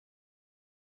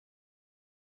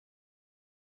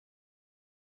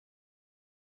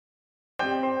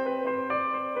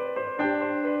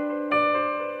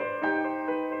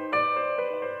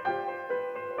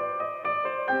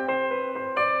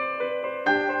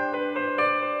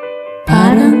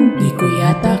Di ko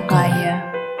yata kaya.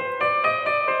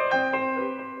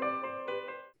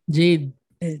 Jade.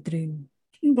 Eldrin.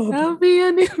 Happy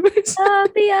anniversary!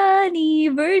 Happy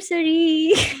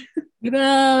anniversary!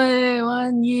 Grabe,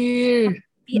 1 year.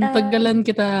 Tagalan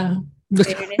kita.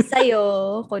 Fairness sa'yo.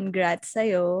 Congrats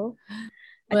sa'yo.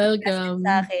 At Welcome.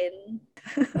 Sa akin.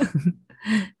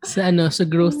 sa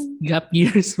growth gap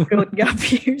years mo. Growth gap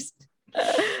years.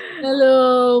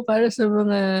 Hello! Para sa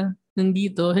mga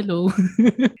nandito, hello.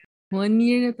 1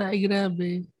 year na tayo,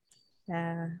 grabe.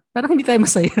 Parang hindi tayo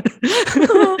masaya.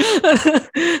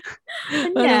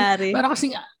 Nangyari? Parang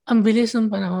kasing ang bilis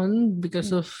ng panahon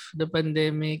because of the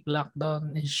pandemic,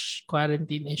 lockdown-ish,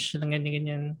 quarantine-ish, lang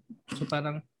ganyan. So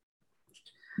parang,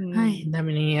 ay,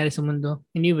 dami nangyayari sa mundo.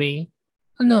 Anyway,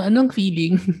 anong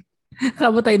feeling?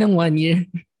 Kabot tayo ng 1 year.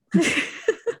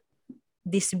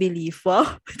 Disbelief.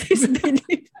 Wow.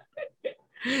 Disbelief.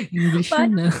 English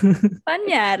yun na.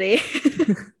 Panyari?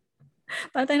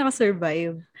 Paano tayo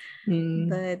nakasurvive?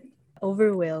 But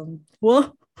overwhelmed.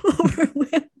 Wow.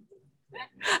 Overwhelmed.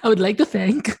 I would like to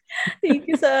thank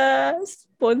you sa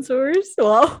sponsors.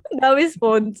 Wow. Dami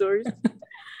sponsors.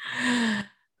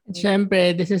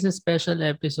 Siyempre, this is a special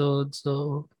episode.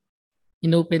 So,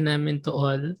 inopen namin to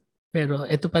all. Pero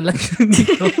ito pa lang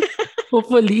dito.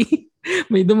 Hopefully,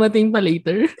 may dumating pa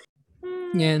later.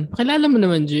 Yan. Pakilala mo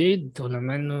naman, Jade. Ito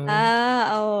naman, no.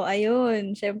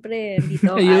 Ayun. Siyempre,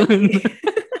 dito ang ayun.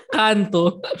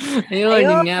 Kanto. Ayun,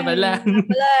 yun nga pala.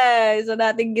 So,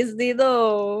 nating guest dito.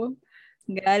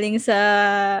 Galing sa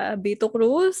Bito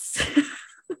Cruz.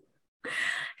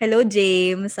 Hello,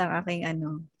 James. Ang aking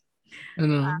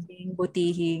aking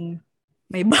butihing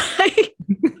may bahay.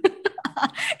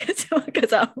 Kasi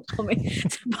magkasama kami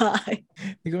sa bahay.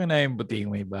 Hindi ko na yung butihing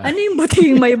may bahay. Ano yung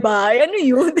butihing may bahay? Ano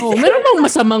yun? Meron bang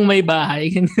masamang may bahay?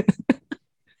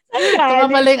 Ito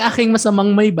pala yung aking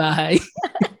masamang may bahay.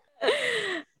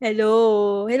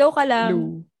 Hello. Hello ka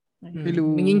lang.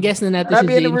 Hello. Naging guest na natin Happy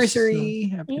si James. Anniversary.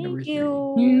 So. Happy Thank anniversary.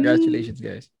 you. Congratulations,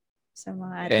 guys. Sa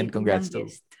mga and congrats to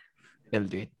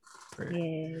Eldrin for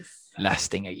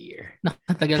lasting a year.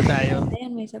 Nakatagal tayo.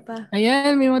 Ayan, may isa pa.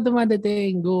 Ayan, may mga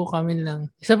dumadating. Go, comment lang.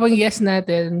 Isa pang guest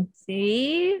natin.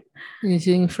 See?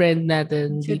 Yung friend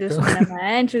natin Introduce dito.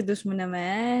 Introduce mo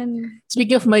naman.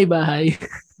 Speaking of may bahay.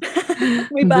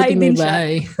 May bahay din siya.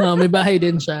 May bahay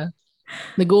din siya.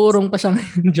 Nag-uurong pa siya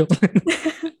ngayon. Joke lang.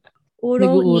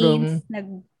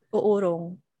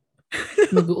 Nag-uurong.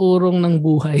 Nag-uurong ng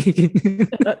buhay.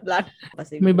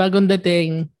 May bagong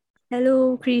dating.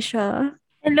 Hello, Krisha.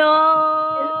 Hello!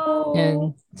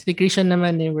 Yan. Si Krisha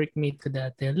naman yung workmate ko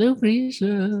dati. Hello,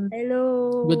 Krisha. Hello.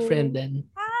 Good friend din.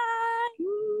 Hi!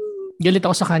 Galit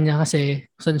ako sa kanya kasi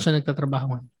saan siya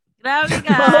nagtatrabaho. Grabe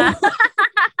ka!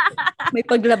 May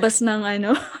paglabas ng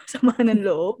sama ng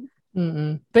loob.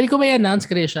 Pwede ko ba i-announce,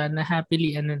 Krisha, na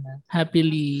happily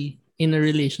in a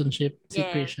relationship si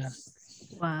Krisha.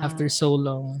 Wow. After so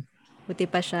long. Buti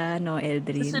pa siya,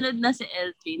 Eldrin. Susunod na si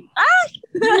Eldrin. Ay!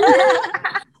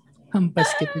 Hampas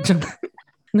kita dyan.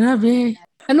 Grabe.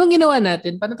 Anong ginawa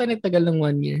natin? Paano tayo nagtagal ng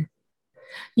 1 year?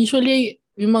 Usually,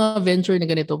 yung mga venture na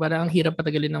ganito, parang ang hirap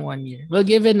patagalin ng 1 year. Well,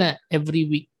 given na every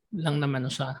week lang naman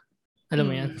siya. Alam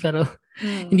mo yan? Pero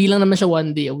hindi lang naman siya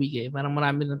 1 day a week eh. Parang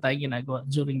marami na tayo ginagawa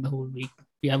during the whole week.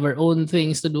 We have our own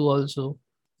things to do also.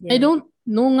 Yeah. I don't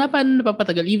know nga paano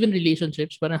napapatagal. Even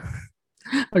relationships, parang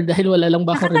or dahil wala lang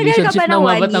ba akong relationship na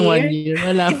umabot ng 1 year?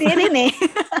 Wala. Hindi rin eh.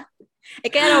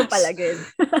 Kaya naman pala good.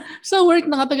 Sa work,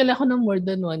 nakatagal ako ng more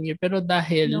than 1 year. Pero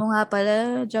dahil nga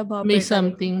pala, job hopper. May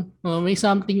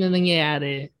something na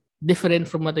nangyayari different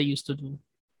from what I used to do.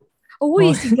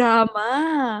 Uy, si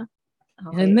Gama.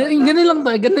 Okay, ganun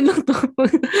lang to.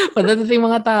 Pagdating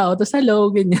mga tao, tapos hello,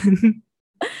 ganyan.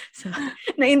 So,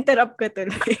 na-interrupt ka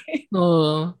tuloy.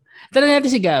 Oo. Tara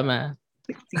natin si Gama.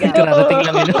 Kararating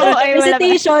lang yun.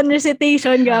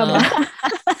 Recitation, Gama.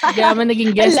 Si Gama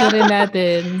naging guest na rin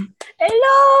natin.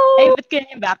 Hello! Ay, ba't kaya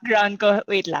yung background ko?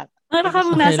 Wait lang.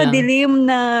 Parang nasa dilim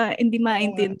na hindi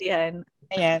maintindihan.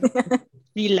 Ayan.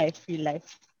 Real life.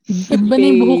 Iba na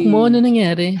yung buhok mo. Ano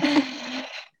nangyari?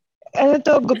 Ano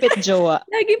to? Gupit jowa.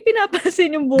 Laging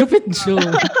pinapansin yung buhok. Gupit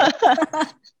jowa.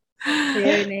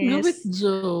 Fairness. Gupit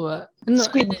jowa.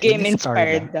 Squid Game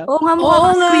inspired daw. Oo nga, mukha ka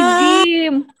Squid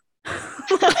Game.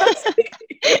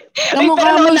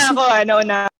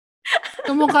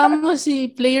 Kamukha mo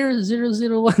si Player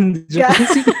 001.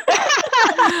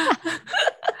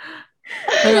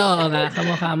 Pero oo nga,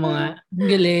 kamukha mo nga. Ang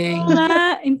galing. Oo nga,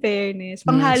 in fairness.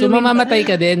 Pang So Halloween. mamamatay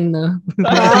ka din, no?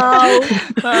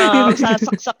 Wow.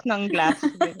 Sasaksak ng glass.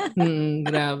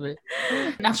 Grabe.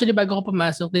 Actually, bago ko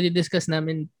pumasok, dinidiscuss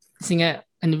namin kasi nga,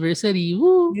 anniversary.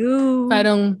 Woo! You.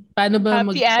 Parang, paano ba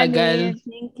Happy magtagal?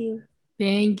 Annie.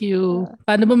 Thank you.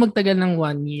 Paano ba magtagal ng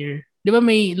 1 year? Di ba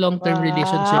may long-term Wow.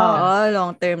 relationship Oo, ka?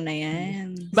 long term na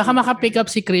yan. Baka makapick up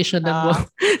si Krisha na Ah.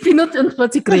 Pinutan pa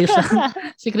si Krisha.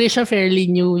 Si Krisha fairly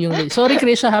new yung... Sorry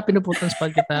Krisha ha, pinuputan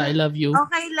spot kita. I love you.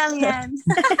 Okay lang yan.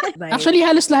 Actually,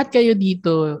 halos lahat kayo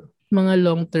dito, mga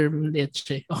long-term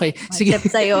leche. Okay, sige. Except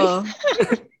sa'yo.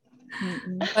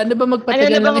 Paano ba magpatagal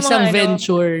Ano na bang ng isang mga ano?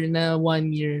 venture na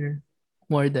 1 year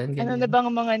more than Ano ganyan? na bang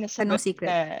mga nasagot Anong secret?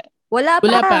 na Wala pa.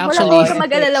 Wala pa, actually. Wala ka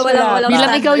mag-alala. Walang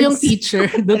Bilang ikaw yung standards. teacher.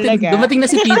 Talaga? Dumating na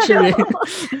si teacher eh.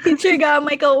 Teacher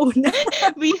Gamay ka una.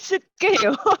 visit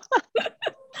kayo?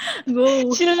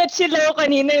 Go. Sila ako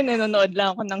kanina, nanonood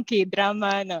lang ako ng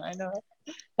K-drama, ng ano,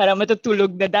 para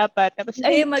matutulog na dapat. Tapos,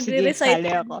 Ay, sige, magre-recite sali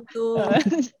ka ako. dito.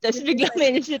 Tapos biglang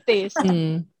may recitation.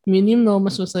 Minim no,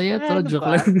 mas masaya to. Ano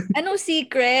Joke ba? lang. Anong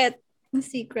secret? Ang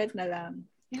secret na lang.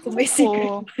 Kung may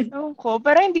Ewan ko.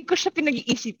 Parang hindi ko siya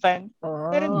pinag-iisipan.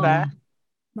 Oh. Meron ba?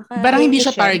 Baka, Parang hindi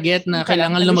siya Siya. target na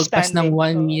kailangan lumagpas ng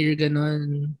 1 year,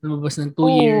 ganun. Lumabas ng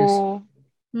 2 years.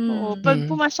 Oo. Pag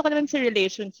pumasok ka naman sa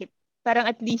relationship, parang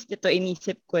at least ito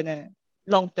inisip ko na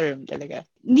long term talaga.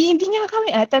 Hindi nga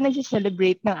kami ata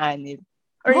nag-celebrate ng anil.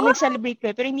 Or nag-celebrate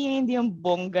ko, pero hindi yung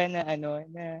bongga na ano,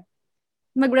 na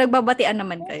Magbabatian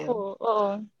naman kayo.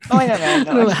 Oo. Okay naman.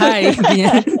 No? Hi.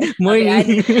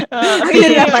 Morning.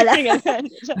 Ayun lang pala.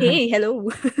 Hey,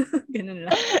 hello. Ganun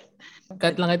lang.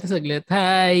 Cut lang kita saglit.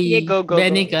 Hi. Sige, go.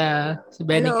 Benica. Si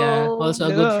Benica. Hello. Also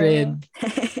a good friend.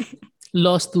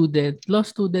 Law student. Law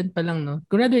student pa lang, no?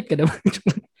 Graduate ka naman.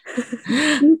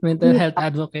 Mental health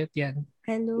advocate yan.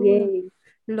 Hello. Yay.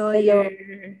 Lawyer.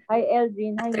 Hi,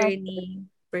 Eldrin. Hi, Attorney.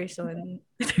 Person.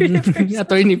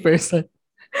 Attorney person.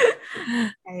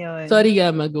 Ayun. Sorry,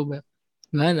 Gama. Go back.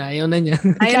 Ayaw na niya.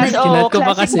 Ayun na. Kinat ko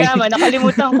pa classic kasi. drama.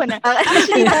 Nakalimutan ko na.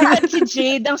 Actually, dapat si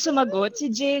Jade ang sumagot.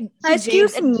 Si Jade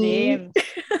Excuse at me. James.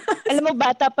 Alam mo,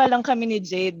 bata pa lang kami ni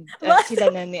Jade. At sila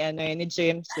na ni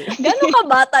James. Eh. Gano'n ka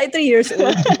bata? 3 years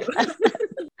old.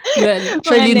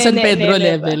 Charlene San nene, Pedro nene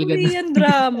level. ba? Hindi yan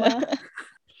drama.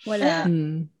 Wala.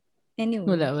 Anyway.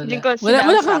 Wala. Hindi ko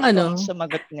Wala kang ano.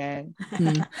 sumagot niyan.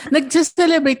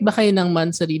 Nag-celebrate ba kayo ng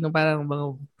monthsary nung parang mga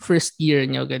first year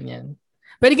nyo, ganyan?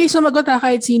 Pwede kayo sumagot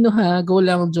kahit sino ha. Go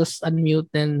lang, just unmute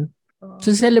and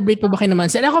so celebrate pa ba kayo ng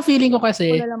monthsary? Ako feeling ko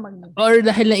kasi, Wala lang mag- or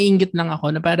dahil nainggit lang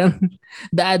ako na parang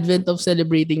the advent of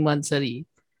celebrating monthsary,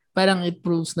 parang it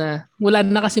proves na wala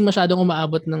na kasi masyadong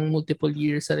umaabot ng multiple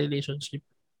years sa relationship.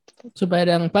 So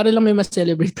parang para lang may mas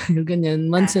celebrate tayo ganyan.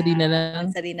 Monthsary na lang.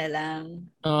 Monthsary na lang.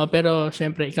 Pero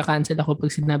syempre ika-cancel ako pag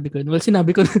sinabi ko. Well,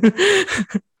 sinabi ko.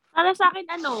 Para sa akin,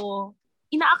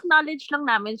 ina-acknowledge lang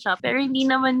namin siya, pero hindi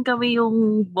naman kami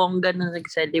yung bongga na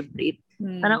nag-celebrate.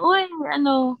 Parang,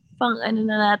 pang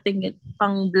na natin,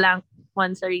 pang blank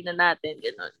monthsary na natin,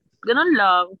 gano'n. Gano'n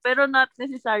lang, pero not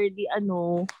necessarily,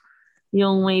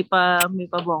 yung may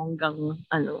pabonggang,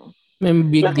 May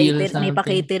big deal May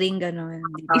pa-catering, gano'n.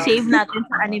 i-save natin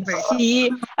sa anniversary.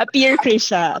 Appear,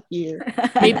 Krisha. Appear.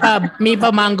 May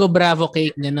pa mango bravo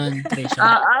cake gano'n,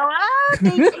 Trisha.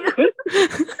 Thank you.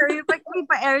 Sorry, may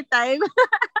pa-airtime.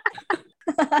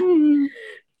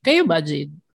 Kayo ba,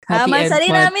 Jade? Monthsary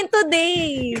namin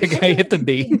today. Kagaya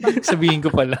today. Sabihin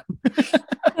ko pala.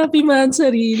 Happy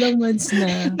monthsary. Ilang months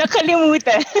na.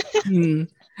 Nakalimutan.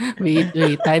 Wait.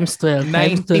 Times 12.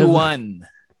 91.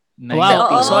 Wow.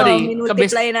 Oo, Sorry.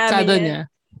 minultiply namin Kabisado yan. niya.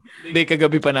 Hindi,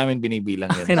 kagabi pa namin binibilang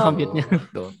yan. Kinakompute niya.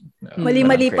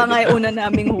 Mali-mali pa nga yung una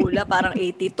naming hula. Parang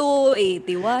 82,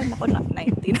 81. Ako na,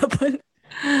 90 na pala.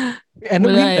 Ano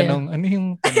Wala yung eh. tanong? Ano yung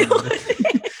tanong?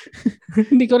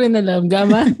 Hindi ko rin alam.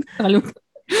 Gama?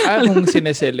 Kung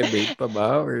sineselebrate pa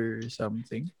ba or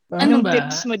something? Ano Anong ba?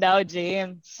 tips mo daw,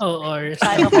 James? Or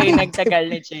Paano kayo nagtagal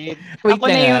ni Jade? Wait Ako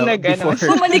na lang, yung nag-ano.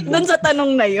 Bumalik dun sa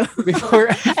tanong na yun.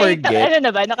 Before I forget, Ano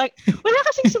na ba? Wala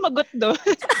kasing sumagot doon.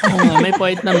 Oo nga, may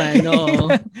point naman. Oo.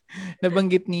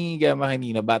 nabanggit ni Gama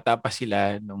kanina, bata pa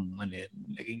sila nung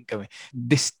naging kami.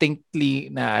 Distinctly,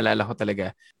 naalala ko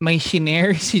talaga, may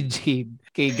shinare si Jade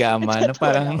kay Gama na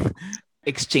parang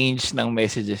exchange ng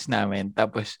messages namin.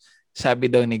 Tapos, sabi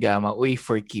daw ni Gama, uy,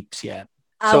 for keeps yan.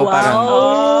 So, parang,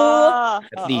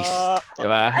 at least,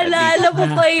 diba? Alala mo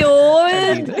pa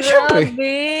yun? Siyempre.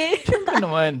 Grabe. Siyempre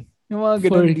naman. Yung mga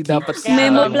ganun, hindi dapat.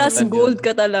 Memo plus gold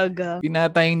ka talaga.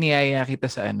 Pinata yung niyaya kita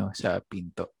sa sa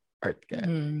Pinto Art ka.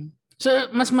 So,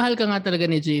 mas mahal ka nga talaga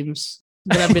ni James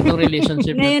Grabe tong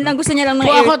relationship na Ngayon to. lang gusto niya lang ng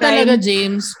Kung ako airtime. talaga,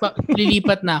 James,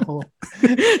 lilipat na ako.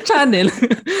 Channel.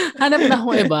 Hanap na ako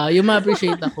iba, yung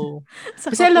ma-appreciate ako.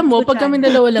 Kasi alam mo, pag kami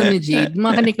dalawa lang ni Jade,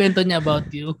 mga kanikwento niya about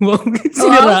you. Wow,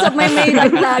 so may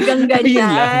laglagang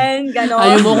ganyan. Ganon.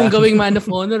 Ayaw mo kong gawing man of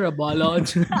honor, bala ko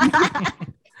dyan.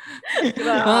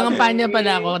 Mga kampanya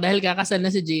pala ako dahil kakasal na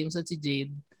si James at si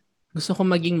Jade. Gusto ko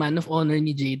maging man of honor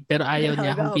ni Jade pero ayaw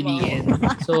niya akong piliin.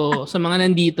 So, sa mga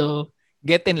nandito,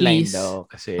 get in line please. daw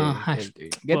kasi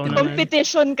Get in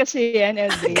competition kasi yan,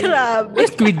 LJ. Grabe.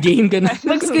 Squid Game ka na.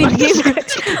 Mag-Squid Game.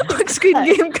 Mag-Squid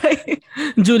Game kayo.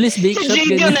 Julie's Bake Si Shop.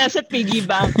 Jade yung nasa piggy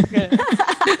bank.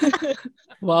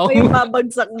 Wow. May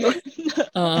babagsak mo.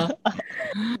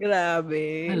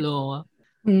 Grabe. Hello.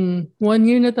 1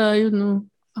 year na tayo, no?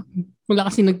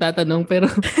 Wala kasi nagtatanong pero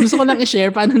gusto ko lang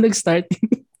i-share paano nag-start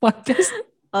yung podcast.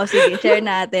 Sige, share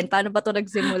natin. Paano ba ito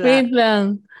nagsimula? Wait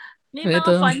lang. May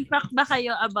mga fun fact ba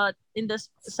kayo about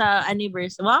sa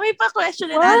anniversary? May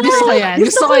pa-question na. Gusto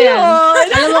ko yan.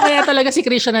 Alam mo kaya talaga si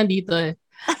Christian nandito eh.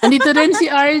 Nandito rin si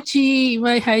Archie,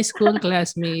 my high school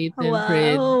classmate and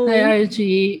friend. Hi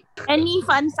Archie. Any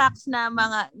fun facts na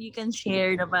mga you can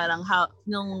share na parang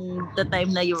nung the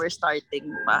time na you were starting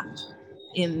pa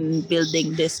in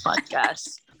building this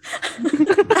podcast?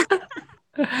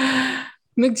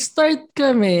 Nag-start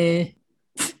kami.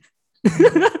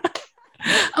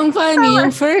 Ang funny,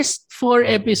 yung first 4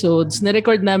 episodes,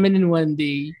 na-record namin in 1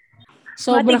 day.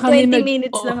 Sobra kami 20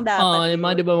 minutes lang dapat. Yung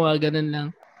mga diba mga ganun lang.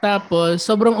 Tapos,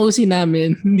 sobrang OC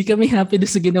namin. Hindi kami happy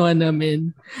doon sa ginawa namin.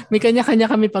 May kanya-kanya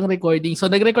kami pang recording. So,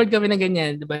 nag-record kami na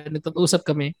ganyan. Diba? Nagtag-usap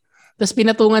kami. Tapos,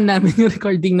 pinatungan namin yung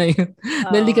recording na yun.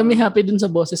 Dahil di kami happy doon sa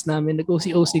boses namin.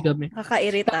 Nag-OC-OC kami.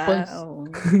 Kakairita. Tapos,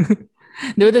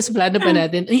 diba, tapos plano pa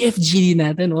natin, FGD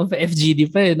natin,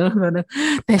 FGD pa no?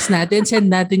 Test natin, send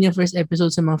natin yung first episode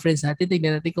sa mga friends natin,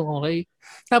 tignan natin kung okay.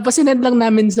 Tapos sinend lang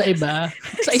namin sa iba.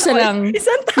 Sa isa lang.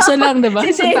 Isa lang, diba?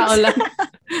 Isang tao lang.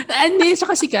 Hindi,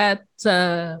 saka si Kat sa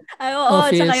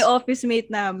office. Saka yung office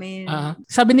mate namin.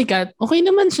 Sabi ni Kat, okay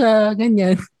naman siya,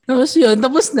 ganyan. Tapos yun,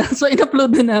 tapos na. So,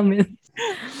 in-upload na namin.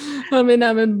 Mami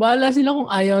namin, bahala sila kung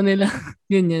ayaw nila.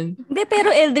 Ganyan. Hindi, pero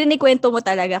Eldrin, ikwento mo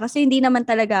talaga. Kasi hindi naman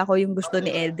talaga ako yung gusto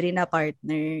ni Eldrin na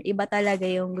partner. Iba talaga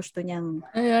yung gusto niyang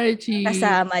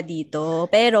kasama dito.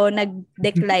 Pero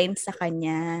nag-decline sa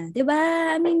kanya. Diba?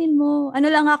 Aminin mo. Ano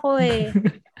lang ako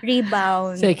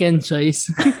Rebound. Second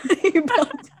choice.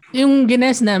 Rebound. Yung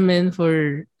gines namin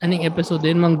for aning episode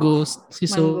din, Ghost, si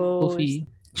Sophie.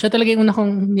 Siya talaga yung una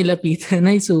kong nilapitan.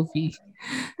 Hi, Sophie.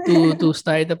 to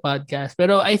start a podcast.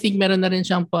 Pero I think meron na rin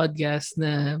siyang podcast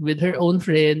na with her own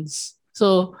friends.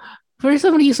 So, for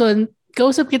some reason,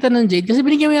 kausap kita ng Jade kasi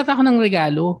binigyan mo yata ako ng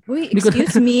regalo. Uy,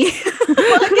 excuse me.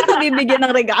 Bakit kita bibigyan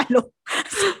ng regalo?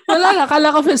 Wala lang.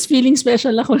 Akala ko feeling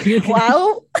special ako.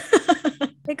 Wow!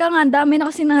 Teka nga, dami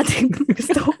na kasi natin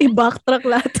gusto kong i-backtrack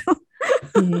lahat.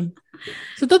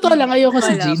 Sa totoo lang, ayoko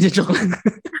si Jade. Joke lang.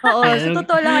 Oo, sa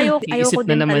totoo lang, ayoko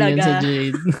din naman talaga. Yan sa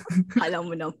Jade. Alam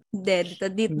mo na.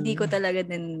 Di ko talaga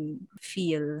din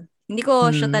feel. Hindi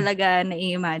ko siya talaga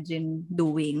na-imagine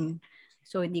doing.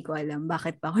 So, hindi ko alam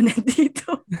bakit pa ako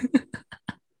nandito.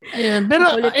 Ayun. Pero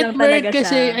at work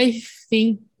kasi, I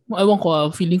think, ewan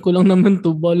ko, feeling ko lang naman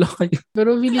to, bala kayo.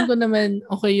 Pero feeling ko naman,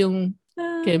 okay yung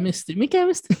chemistry. May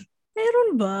chemistry.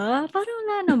 Meron ba? Parang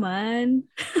wala naman.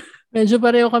 Medyo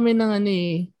pareho kami ng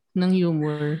ng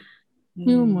humor.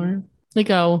 Humor.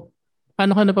 Ikaw,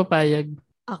 paano ka napapayag?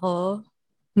 Ako?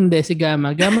 Hindi, si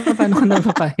Gama. Gama, paano ka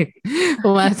napapayag?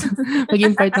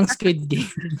 Maging part ng Squid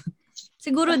Game.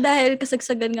 Siguro dahil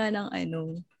kasagsagan nga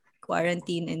ng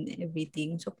quarantine and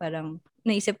everything. So parang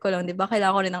naisip ko lang, di ba,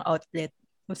 kailangan ko rin ng outlet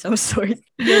of some sort.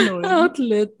 Ganun.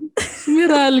 Outlet?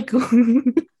 Miral ko.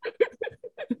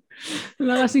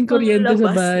 Wala kasing kuryente sa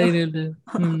bahay nila.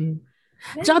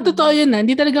 Tsaka totoo yun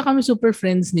hindi talaga kami super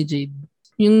friends ni Jade.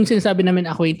 Yung sinasabi namin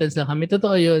acquaintance lang kami,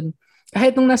 totoo yun.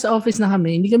 Kahit nung nasa office na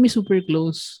kami, hindi kami super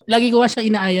close. Lagi ko siya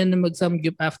inaayan na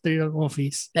mag-samgyup after ng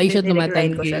office. Lagi siya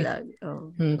tumatanggi. Ko siya lagi.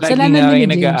 Oh. Lagi na kayo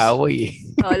nag-aaway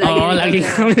lagi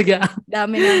kami nag-aaway.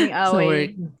 Dami naming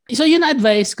away. So yun na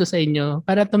advice ko sa inyo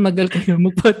para tumagal kayo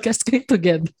mag-podcast kayo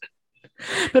together.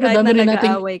 Pero dami rin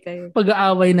natin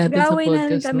pag-aaway natin sa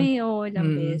podcast. Na kami,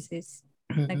 ilang beses.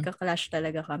 Nagka-clash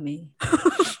talaga kami.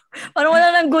 Parang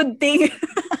wala nang good thing.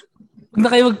 Huwag na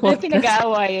kayo mag-podcast. Ano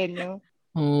pinag-aawayan nyo?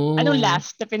 Oh. Anong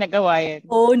last na pinag-awayan?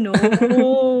 Oh no.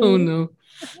 Oh no.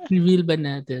 Reveal ba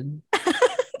natin?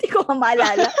 Hindi ko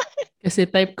maalala. Kasi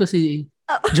type ko si...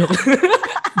 Joke.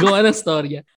 Gawa ng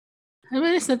storya. Ano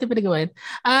ba natin pinag-awayan?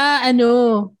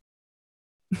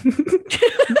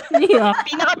 Yeah.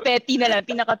 Pinaka-petty na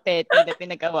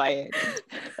pinag-awayan.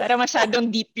 Para masyadong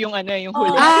deep yung yung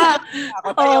huli.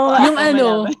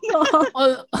 Yung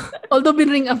although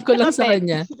binring up ko lang sa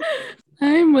kanya.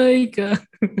 Hi, Micah.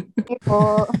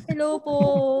 Hello po.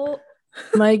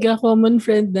 Micah, common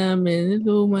friend namin.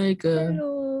 Hello, Micah.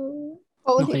 Hello.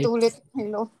 Ulit.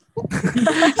 Hello.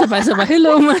 Sapa.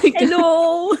 Hello, Micah. Hello.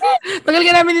 Tagal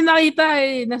ka namin din nakita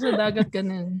eh. Nasa dagat ka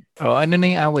na. Ano na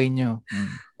yung away nyo?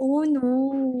 Oh, no.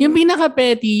 Yung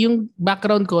pinaka-petty, yung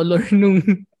background color nung,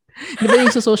 di ba yung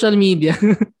sa social media?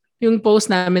 Yung post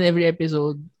namin every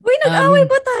episode. Uy, nag-away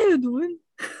ba tayo dun?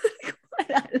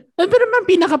 Pero man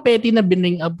pinaka-petty na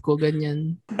binring up ko,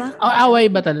 ganyan. Away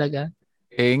ba talaga?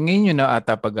 Ngayon yun na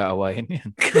ata pag-aawayan yan.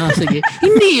 Sige.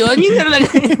 Hindi yun. Yun talaga.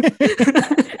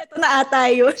 Ito na ata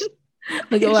yun.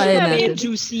 Nag-awayan natin. Yung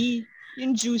juicy.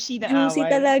 Yung juicy na Juicy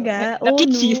away. talaga.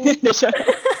 Nakikita na siya.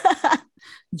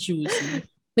 Juicy.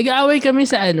 Nag-aaway kami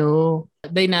sa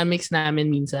dynamics namin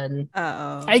minsan. Oo.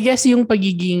 I guess yung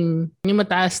pagiging, yung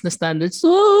mataas na standards,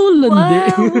 landi.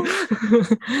 Wow.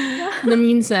 Na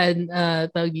minsan,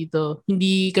 tawag dito,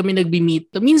 hindi kami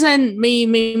nagbi-meet. Minsan, may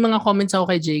mga comments ako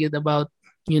kay Jacob about,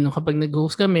 kapag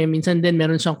nag-host kami, minsan din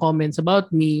meron siyang comments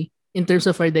about me in terms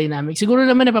of our dynamic. Siguro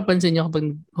naman napapansin niyo kapag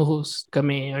host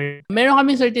kami. Or meron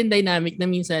kami certain dynamic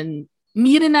na minsan,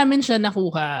 hindi rin namin siya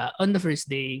nakuha on the first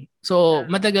day. So,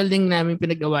 matagal din namin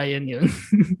pinag-awayan yun.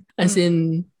 As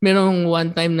in, merong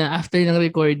one time na after ng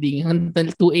recording,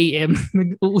 hanggang 2 a.m.,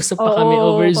 nag-uusap pa kami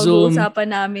over Zoom. Pag-uusapan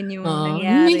namin yung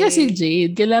nangyari. Hindi kasi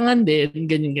Jade, kailangan din.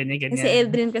 Ganyan. Kasi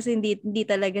Eldrin kasi hindi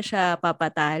talaga siya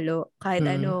papatalo. Kahit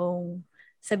anong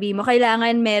sabi mo.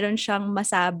 Kailangan meron siyang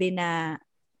masabi na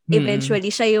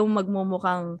eventually siya yung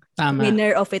magmumukhang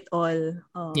winner of it all.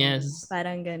 Yes.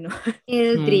 Parang gano'n.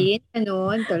 Eldrin,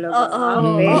 ganun talaga.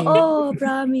 Oo,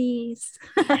 promise.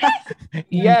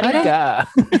 Yari ka.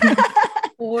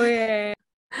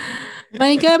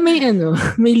 Micah,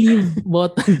 may leave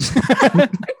button dyan.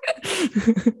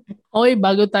 Okay,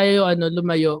 bago tayo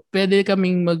lumayo, pwede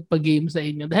kaming magpa-game sa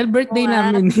inyo. Dahil birthday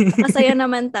namin. Masaya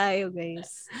naman tayo,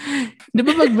 guys. Di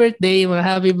ba pag birthday, mga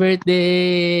happy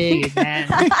birthday?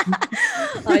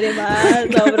 Diba?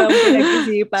 Sobrang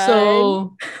pinag-isipan. So,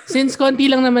 since konti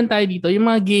lang naman tayo dito, yung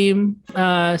mga game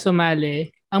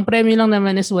sumali, ang premyo lang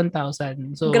naman is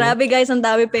 1,000. So, grabe guys, ang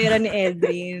dami pera ni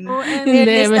Edwin.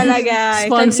 Hindi, talaga.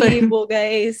 sponsor. 1,000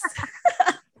 guys.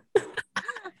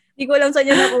 Hindi ko alam saan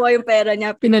niya nakuha yung pera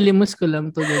niya. Pinalimos ko lang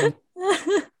to.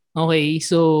 Okay,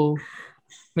 so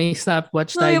may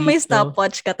stopwatch tayo yung may dito.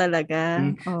 stopwatch ka talaga.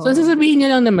 So, sasabihin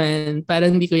niyo lang naman,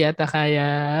 parang hindi ko yata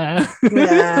kaya.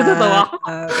 Tatawa ko.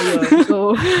 So,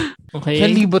 okay.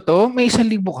 1,000 to? May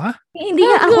 1,000 ka? Hindi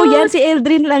nga ako yan. Si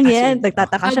Eldrin lang yan.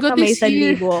 Nagtataka siya ka may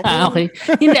 1,000 ako. Okay.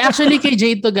 Hindi, actually kay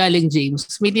Jade to galing, James.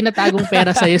 May tinatagong pera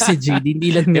sa'yo si Jade.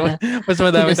 Hindi lang niya. Mas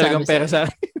madami talagang pera sa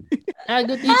akin.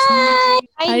 Good evening.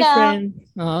 Hi, friend.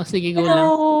 Sige, go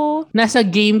lang. Nasa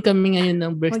game kami ngayon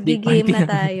ng birthday party. Mag-game na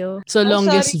tayo. So,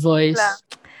 longest voice.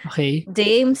 Okay.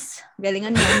 James,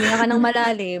 galingan mo. Huminga ka ng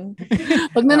malalim.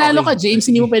 Pag nanalo ka, James,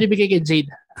 hindi mo pwede bigay kay Jade.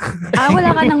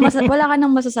 Wala ka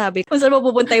nang masasabi. Kung saan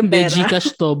mapupunta yung pera.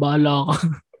 Gcash to, bahala ka.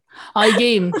 Okay,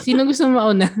 game. Sino gusto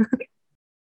mauna?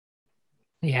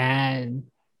 Yan.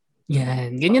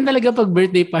 Ganyan talaga pag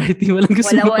birthday party.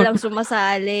 Walang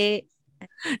sumasali.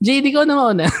 Jade, ikaw na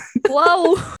mauna.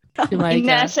 Wow! Si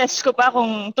Ina-assess ko pa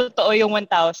kung totoo yung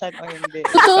 1,000 o hindi.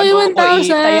 Totoo yung 1,000!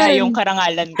 Kaya yung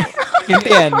karangalan ko.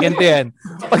 Ganito yan.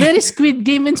 Very Squid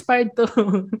Game inspired to.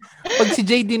 Pag si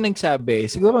JD nagsabi,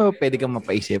 siguro pwede kang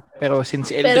mapaisip. Pero since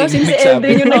si Eldrin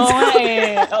nagsabi. yung nagsabi.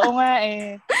 Oo nga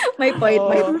eh. May point.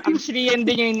 Actually, yan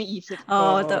din yung iniisip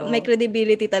ko. May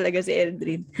credibility talaga si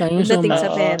Eldrin. Dating sa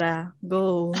pera.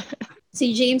 Go.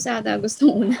 Si James ata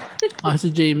gusto una. Si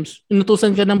James.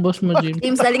 Inutusan ka ng boss mo, James.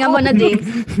 James, dalingan mo na, James.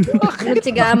 Sunod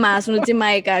si Gama, sunod si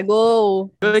Micah. Go!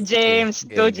 Go, James!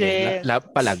 Go, James!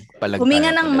 Palag.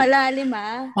 Huminga ng malalim,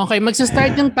 ha? Okay,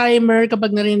 magsa-start yung timer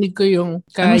kapag narinig ko yung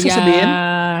kaya. Ano sasabihin?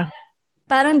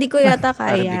 Parang di ko yata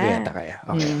kaya. Parang di ko yata kaya.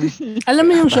 Okay. Alam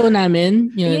mo yung show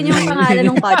namin? Yun yung pangalan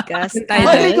ng podcast.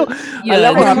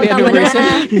 Alam mo, happy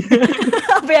anniversary.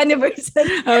 Happy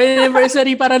anniversary. Happy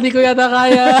anniversary, parang di ko yata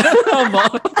kaya.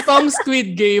 Tom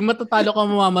Squid Game, matatalo ka,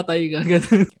 mamamatay ka.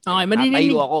 Okay,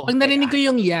 marinig. Pag narinig ko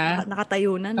yung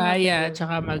nakatayo na. Kaya,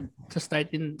 tsaka mag-start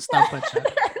in stopwatch.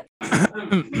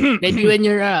 Ready when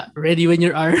you're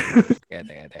Kaya.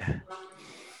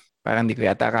 Parang di ko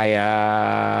yata kaya.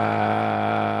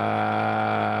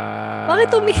 Bakit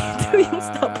tumito yung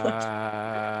stopwatch?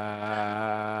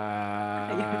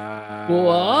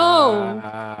 Wow!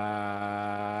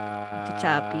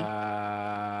 Choppy.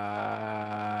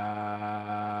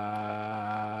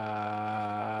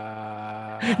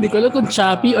 Hindi ko alam kung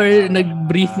choppy or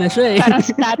nag-breathe na siya eh. Parang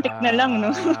static na lang,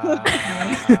 no?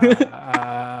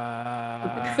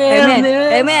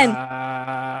 Fairness. Amen.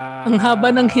 Ang haba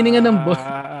ng hininga ng boss.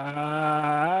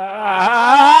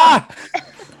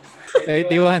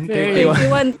 31.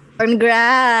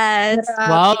 Congrats.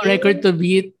 Wow, record to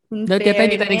beat. Dati tayo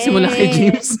hindi tayo nagsimula kay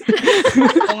James.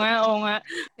 Oo nga.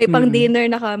 May pang dinner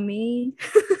na kami.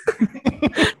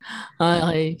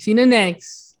 Okay. Sino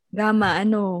next? Gama,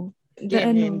 ano?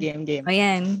 Game.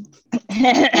 Ayan.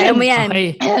 Ayaw mo yan.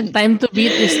 Okay. Time to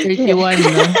beat is 31,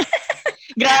 no?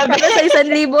 Grabe. Para sa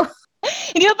 1,000.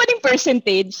 Hindi ba pa yung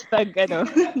percentage pag ano?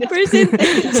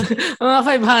 Percentage. Mga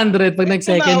 500 pag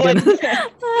nag-second ka na.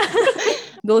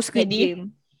 Go Squid Ready? Game.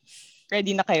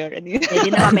 Ready na kayo?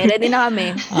 Ready na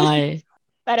kami. Okay.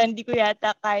 Parang hindi ko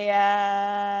yata kaya...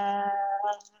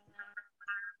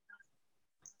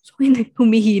 So,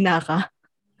 humihina ka?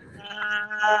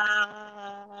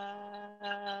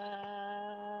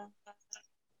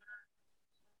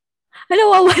 Ano,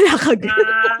 wawala ka.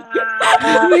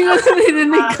 Huminga ka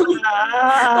narinig ko.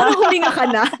 Parang huminga ka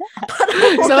na.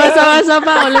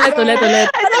 Sama. Ulit.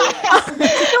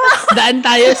 Daan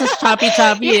tayo sa choppy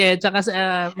eh. Tsaka sa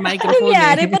microphone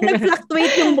Nangyari, eh. ba't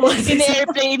nag-fluctuate yung boses? In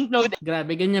airplane mode.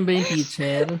 Grabe, ganyan ba yung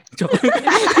teacher?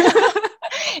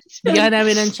 Bigyan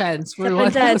namin ng chance for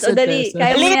 1,000 O, dali. pesos.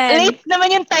 Kaya mo yan. Late naman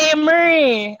yung timer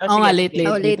eh. Oo nga, late.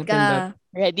 Oh, late ka.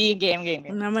 Ready?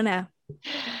 Game. Ano naman na?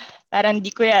 Parang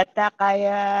di ko yata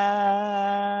kaya...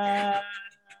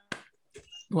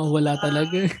 Wala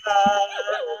talaga.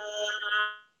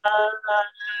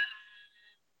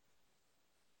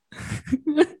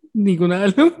 Hindi ko na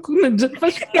alam kung nandiyan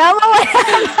pa siya. Kama mo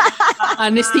yan.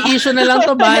 Honesty issue na lang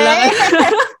to. Bahala ka.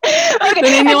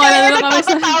 Naniniwala na lang kami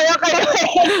sa... Tawa kayo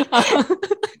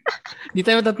Di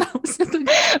tayo matatapos na to.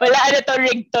 Wala to,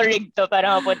 rig to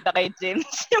para mapunta kay James.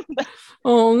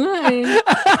 Oo nga eh.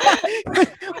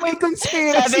 May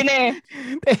conspiracy. Sabi na eh.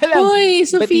 Uy,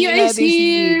 Sophia is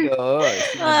here.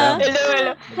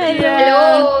 Hello.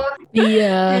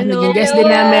 Yeah, naging guest din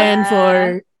namin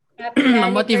for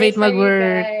ma-motivate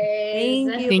mag-work.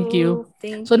 Thank you.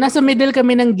 So, nasa middle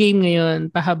kami ng game ngayon,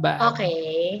 pahaba.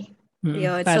 Okay.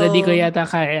 Yun, Para so- di ko yata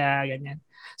kaya, ganyan.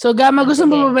 So, Gama, gusto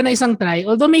mo ba na isang try?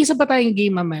 Although may isa pa tayong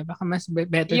game, mamaya. Baka mas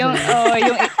better Yung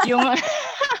siya. yung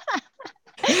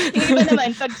iba naman,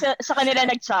 pag sa kanila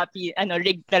nag-choppy,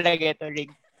 rig talaga ito,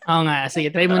 rig. Oo nga, sige,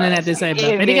 try muna natin sa iba.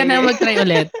 Sige, Pwede ka na mag-try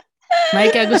ulit.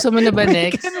 Micah, gusto mo na ba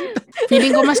next?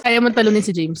 Feeling ko mas kaya mong talunin si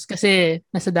James kasi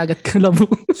nasa dagat ka labo.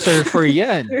 Surfer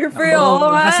yan. Surfer, oo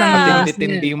nga.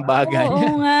 Matindi yung baga niya.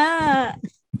 Oo nga.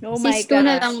 Oh my Sis 2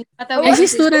 na gosh. lang. Ay, si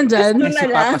student dyan.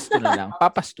 Papas 2 na lang.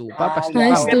 Papas 2.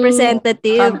 Nice to-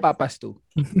 Representative. Papas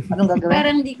 2. Anong gagawin?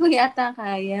 Parang di ko yata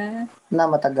kaya. Na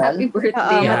matagal? Happy birthday.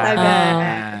 Oo,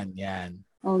 matagal. Yan.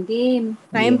 Oh, game.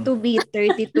 Time to beat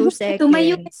 32 seconds.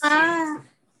 Tumayo ka.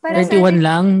 Para 31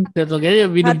 lang. Pero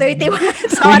ganyan, 31.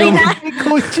 Sorry na.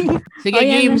 Coaching. Sige, Oh,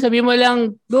 yan. game. Sabi mo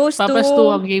lang, Goes papas to...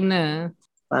 2 ang game na.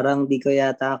 Parang di ko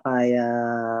yata kaya...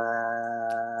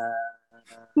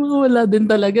 Wala din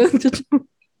talaga.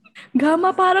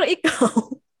 Gama, parang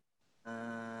ikaw.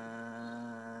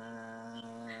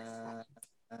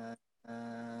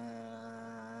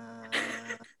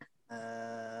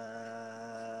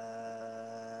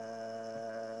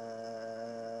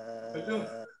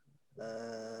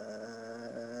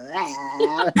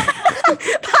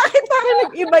 Bakit parang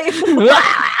nag-iba yung...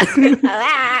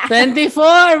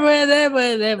 24!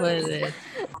 Pwede.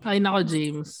 Ay, nako,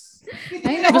 James.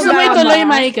 Ay, Gusto mo ituloy,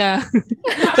 Micah?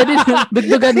 Pwede na,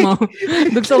 dugtugan mo.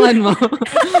 Dugtungan mo.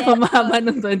 Pamahaba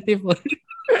ng 24.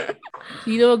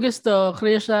 Sino gusto?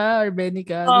 Krisha or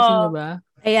Benica? Gusto mo ba?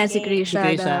 Ayan, si Si Krisha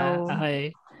Krisha. daw.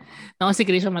 Okay. Ako si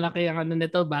Krisha, malaki ang ano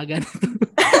nito, baga nito.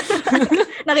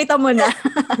 Nakita mo na.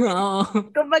 Oo.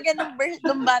 Kumbaga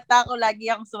nung bata ko, lagi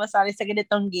akong sumasali sa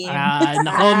ganitong game.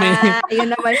 Nako, may. Ayun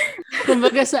naman.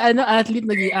 Kumbaga sa athlete,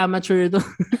 naging amateur to.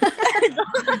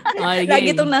 Okay, Lagi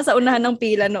game. itong nasa unahan ng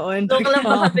pila noon. Doon ko lang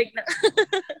makapig na.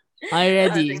 Okay,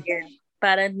 ready.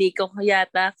 Parang di ko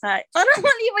yata kaya. Parang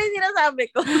mali ba yung sinasabi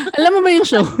ko? Alam mo ba yung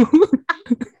show?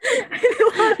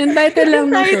 Yung title lang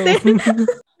ng show.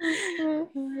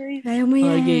 Kaya mo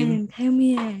yan. game. Kaya mo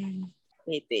yan.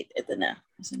 Wait. Ito na.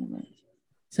 Asa naman?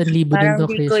 1,000 din Parang to,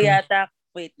 di ko Krisha. yata.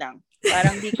 Wait lang.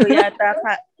 Parang di ko yata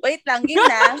wait lang. Game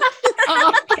na.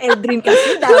 Eldrin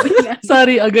kasi. Dami na.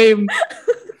 Sorry, a game.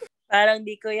 Parang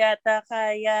di ko yata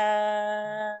kaya.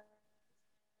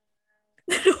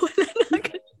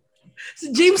 Si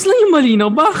James lang yung malinaw.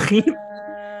 Bakit?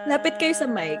 Lapit kayo sa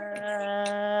mic.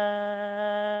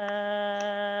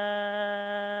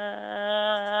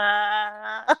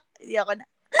 Hindi ako na.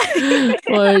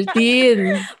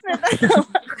 14.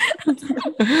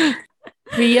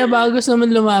 Pia, bago gusto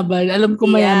naman lumaban. Alam ko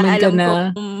mayaman ka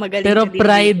na. Pero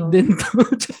pride din to.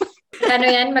 Ano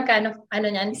yan? Magkano? Ano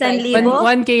yan? 1,000?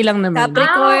 1K lang naman.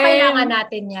 Capricorn. Kailangan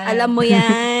natin yan. Alam mo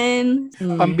yan.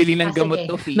 Pambili ng gamot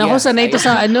to, Fia. Naku, sanay ito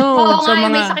sa Oo sa nga,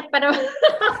 mga... may sakit pa naman.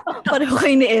 Pareho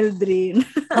kayo ni Eldrin.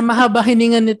 Ang mahaba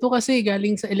hiningan nito kasi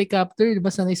galing sa helicopter. Diba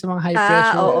sanay sa mga high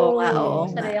pressure? Oo.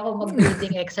 Sanay ako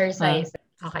mag-breathing exercise.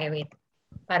 Okay, wait.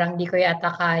 Parang di ko yata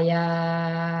kaya...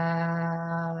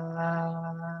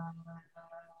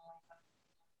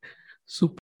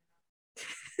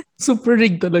 Super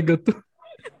rig talaga to.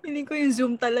 Hindi ko yung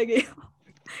Zoom talaga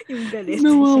yung galit.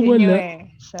 Nawawala.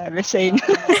 Sabi sa inyo.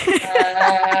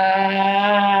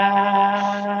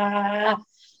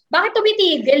 Bakit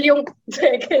tumitigil yung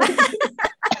second?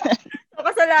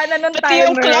 Kasalanan ng Pati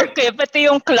yung clock Pati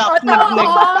yung clock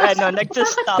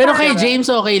nag-stop. Pero kay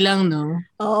James okay lang, no?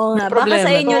 Oo nga. Baka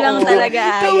sa inyo lang talaga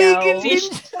ayaw.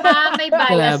 May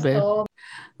bias to.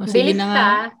 Sige na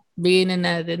nga. Bigyan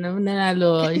na natin.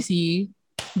 Nanalo si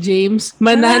James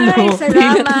Manalo. Ay,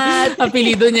 salamat.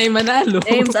 Apelido niya ay Manalo.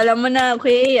 James, alam mo na.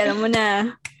 Okay, alam mo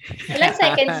na. Ilang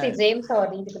seconds si James?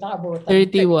 Sorry, hindi ko nakabutan.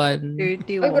 31.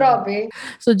 Ay, grabe.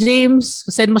 So, James,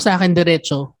 send mo sa akin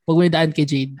diretso. Huwag mo daan kay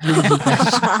Jade. Yung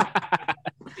Gcash.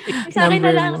 Sa akin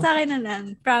na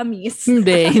lang. Promise.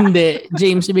 Hindi.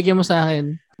 James, ibigay mo sa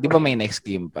akin. Di ba may next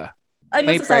game pa? Ano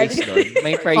may prize doon.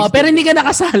 May prize pero hindi ka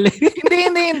nakasali.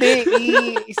 hindi.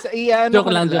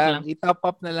 Joke lang. I-top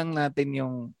up na lang natin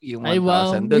yung 1,000 Ay,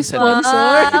 wow. doon sa sponsor.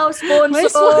 May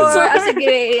sponsor.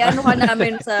 Sige, ano ka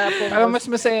namin sa post. Para mas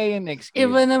masaya yung next game.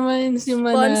 Iba naman si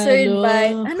Manalo. Sponsored by...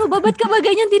 Ano, ba't ka ba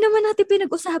ganyan? Di naman natin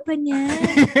pinag-usapan yan.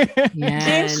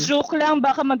 James, joke lang.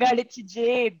 Baka magalit si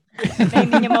Jade. Na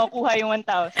hindi niya makukuha yung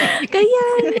 1,000. Kaya...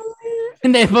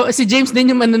 Hindi, si James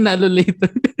din yung mananalo later.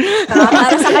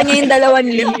 Para sa kanya yung 2,000.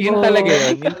 Yun talaga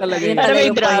yun. Para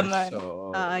may drama.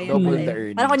 So, double the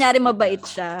earnings. Parang kunyari mabait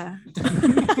siya.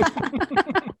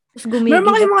 Meron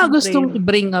ba kayong mga gustong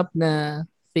i-bring up na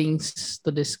things to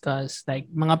discuss? Like,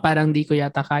 mga parang di ko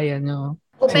yata kaya nyo.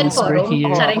 Open forum.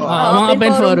 Mga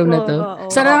open forum na to.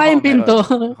 Sara kayong pinto.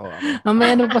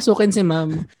 Mamaya na pasukin si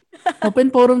ma'am. Open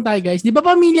forum tayo, guys. Di ba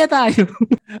pamilya tayo?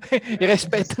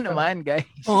 Irespeto naman, guys.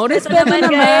 Respeto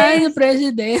naman,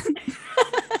 President.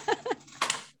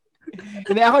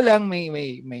 Hindi, ako lang may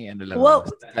ano lang. Wow.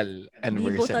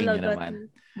 Anniversary niya naman.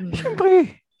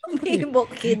 Siyempre.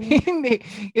 Hindi.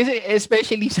 Kasi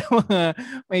especially sa mga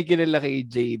may kilala kay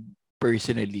Jade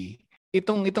personally.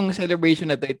 Itong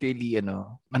celebration na to, it really,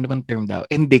 ano bang term daw?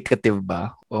 Indicative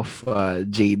ba of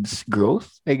Jade's growth,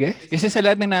 I guess? Kasi sa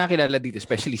lahat ng nakakilala dito,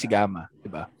 especially si Gamma,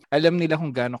 di ba? Alam nila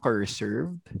kung gaano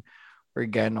ka-reserved or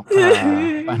gaano ka,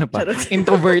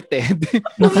 introverted.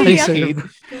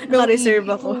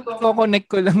 Naka-reserve ako. Connect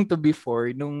ko lang to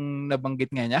before, nung nabanggit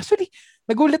nga niya. Actually,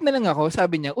 nagulat na lang ako.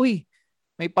 Sabi niya, uy,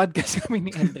 may podcast kami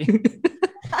ni Andre.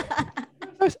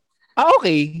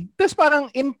 Okay. Tapos parang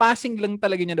in passing lang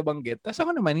talaga niya nabanggit. Tapos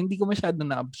ako naman, hindi ko masyado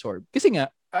na-absorb. Kasi nga,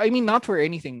 I mean, not for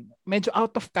anything. Medyo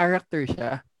out of character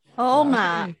siya. Oo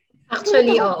nga.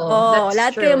 Actually, oo.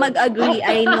 Lahat kayo mag-agree.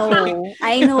 I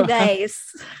know, guys.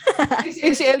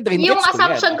 Si Eldrin, yung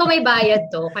assumption ko may bayad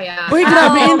to. Kaya... Uy,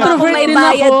 grabe, introvert may din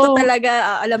bayad ako. to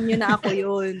talaga. Alam nyo na ako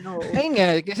yun. Ayun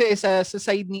nga, kasi sa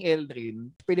side ni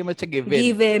Eldrin, pretty much a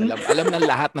given. Alam ng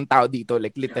lahat ng tao dito,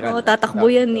 like literal.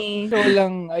 Tatakbo yan eh. So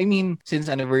lang, I mean,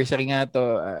 since anniversary nga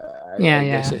to,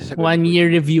 I guess 1 year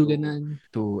review, ganun.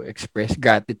 To express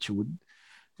gratitude.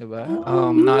 Diba?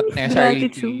 Not necessarily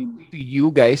to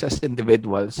you guys as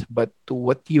individuals, but to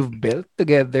what you've built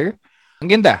together.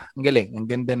 Ang ganda. Ang galing. Ang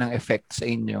ganda ng effect sa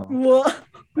inyo.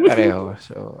 Pareho.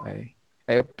 So, I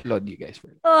applaud you guys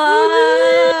for it.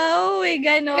 Wow! May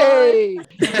ganon. Hey!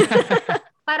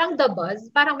 Parang the buzz.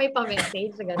 Parang may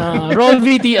pa-message. Roll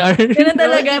VTR. Ganun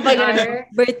talaga pag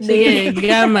birthday. Sige,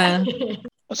 Gamma.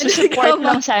 Support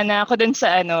lang sana ako dun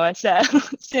sa sa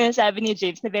sinasabi ni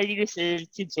James na very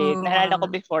reserved si Jade. Naalala ko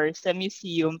before sa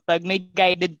museum, pag may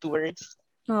guided tours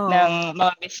ng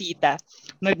mga bisita,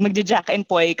 magja-jack and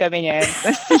poy kami niyan.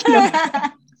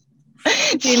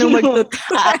 Sino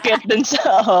mag-aakit dun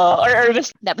sa or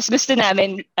tapos gusto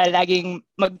namin laging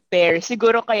mag-pair.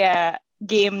 Siguro kaya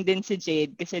game din si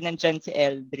Jade kasi nandyan si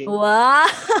Eldrin. Wow!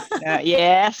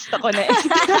 Yes, ako na.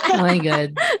 Oh my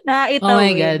God. Oh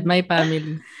my God, my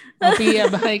family. Pia,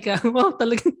 bakay ka. Wow,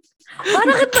 talagang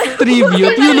parang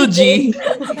tribute, eulogy.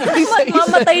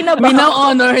 Mamatay na ba? We now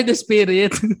honor the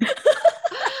spirit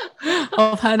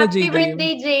of Hannah Jade. Happy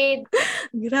birthday, Jade.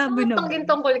 Grabe naman.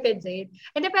 Tungkol kay Jade.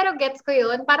 Hindi, pero gets ko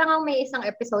yun. Parang ang may isang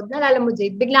episode, nalala mo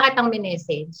Jade, bigla kitang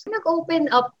minessage. Nag-open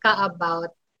up ka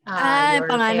about your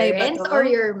parents or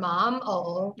your mom.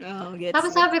 Oo.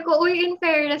 Tapos sabi ko, uy, in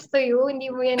fairness to you,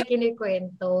 hindi mo yan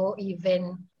kinikwento.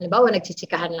 Even, halimbawa,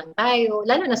 nagchichikahan lang tayo.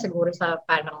 Lalo na siguro sa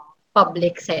parang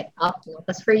public setup. No?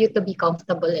 Tapos for you to be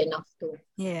comfortable enough to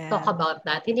talk about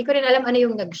that. Hindi ko rin alam ano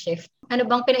yung nag-shift. Ano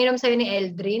bang pinainom sa'yo ni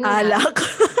Eldrin? Alak.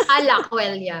 Alak,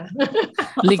 well, yeah.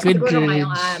 Liquid siguro courage.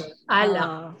 ngayong araw.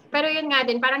 Alak. Pero yun nga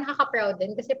din, parang nakaka-proud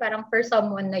din kasi parang for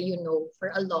someone na you know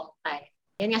for a long time.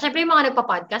 Yan nga, syempre yung mga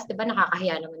nagpa-podcast, di ba,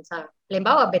 nakakahiya naman sa,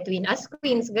 halimbawa, Between Us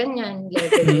Queens, ganyan,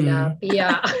 level nila,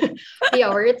 Pia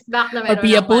Words Back na meron. Or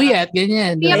Pia Puyat,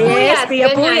 ganyan. Pia Puyat.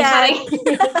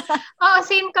 Oo,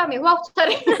 same kami. Wow,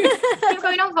 sorry. Same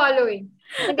kami ng following.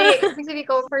 Hindi, sabi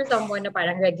ko, for someone na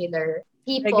parang regular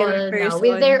people na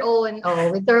with their own,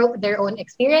 their own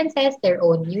experiences, their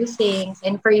own musings,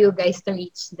 and for you guys to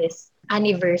reach this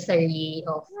anniversary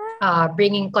of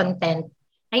bringing content.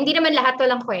 Ay, hindi naman lahat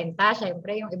walang kwenta.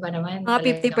 Siyempre, yung iba naman.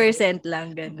 Mga 50%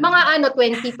 lang. Ganun. Mga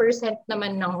 20%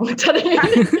 naman ng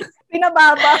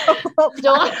Pinababa.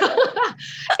 Joke.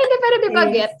 Hindi, pero diba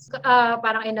gets,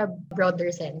 parang in a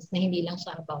broader sense, na hindi lang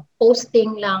siya about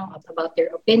posting lang, about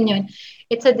their opinion.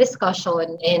 It's a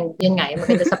discussion, and yun nga, yung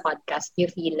maganda sa podcast,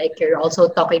 you feel like you're also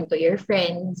talking to your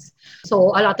friends.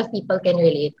 So, a lot of people can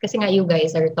relate. Kasi nga, you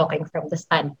guys are talking from the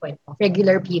standpoint of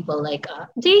regular people like,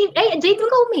 Jade, huwag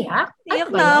ka umiyak.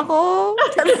 Iyak na ako.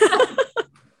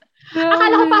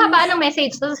 Akala ko pahabaan ng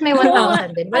message, tapos may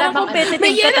 1,000 din. Wala bang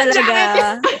competitive ka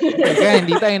talaga. Kaya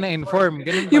hindi tayo na-inform.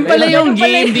 Ganun yung pala yung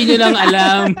game, hindi nyo lang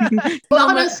alam.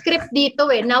 Ako ng script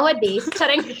dito nowadays.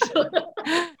 Charing.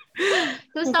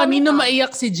 Kung kanino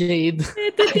maiyak si Jade.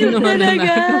 Ito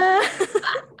talaga.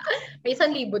 May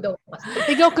 1,000 daw.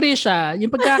 Ikaw, Krisha,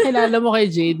 yung pagkakilala mo kay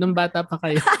Jade nung bata pa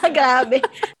kayo. Grabe.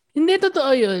 Hindi,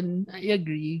 totoo yun. I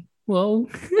agree.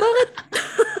 Wow. Bakit?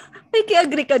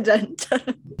 Naki-agree ka dyan.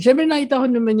 Siyempre, nakita ko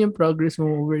naman yung progress mo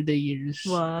over the years.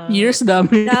 Wow. Years,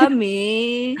 dami.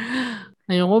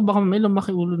 Ayoko, baka may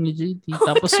lumaki ulo ni JT.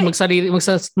 Tapos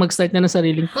mag-start na ng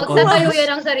sariling podcast. Magsatayo yan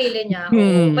ang sarili niya.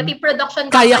 Pati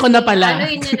production. Kaya ko na pala. Ano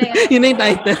yun yan? Yun na yung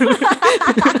title.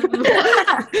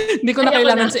 Hindi ko na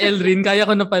kailangan si Elrin. Kaya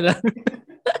ko na pala.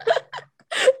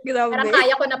 Grabe. Parang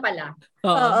kaya ko na pala.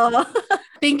 Oo.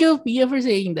 Thank you, Pia, for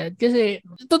saying that. Kasi,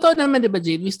 totoo naman, diba,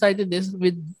 Jade? We started this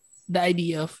with the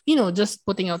idea of, just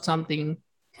putting out something.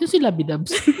 Sino si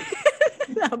Labidubs?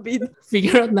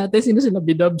 Figure out natin sino si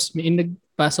Labidubs. May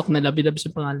nagpasok na Labidubs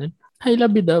yung pangalan. Hi,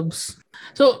 Labidubs.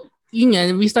 So, yun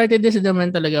yan. We started this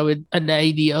naman talaga with the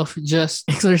idea of just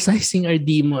exercising our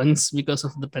demons because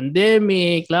of the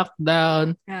pandemic,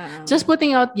 lockdown. Just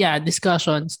putting out,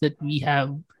 discussions that we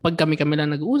have. Pag kami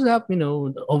lang nag-uusap,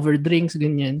 over drinks,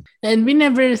 ganyan. And we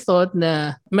never thought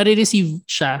na marireceive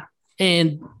siya.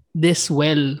 And this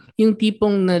well. Yung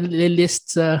tipong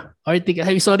na-list sa article.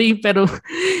 Sorry, pero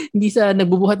hindi sa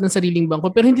nagbubuhat ng sariling bangko.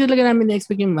 Pero hindi talaga namin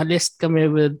na-expect yung ma-list kami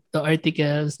with the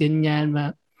articles, ganyan,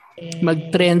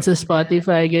 mag-trend sa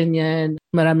Spotify, ganyan.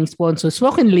 Maraming sponsors.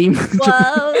 Fucking lame.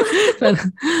 Wow!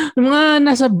 Yung mga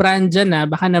nasa brand dyan,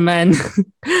 baka naman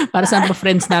para saan pa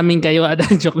friends namin kayo.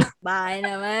 Joke lang. Baka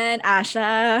naman.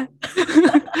 Asha.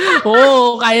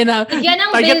 Oo, kaya na. Yan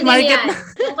ang target market yan.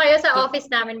 Kung kayo sa office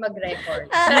namin mag-record.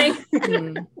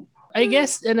 I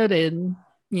guess, rin,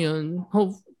 yun.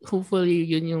 Hopefully,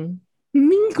 yun yung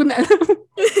hindi ko na alam.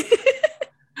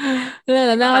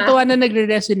 Nakakatawa na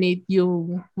nagre-resonate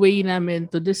yung way namin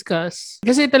to discuss.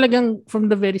 Kasi talagang from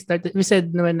the very start, we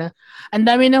said naman na ang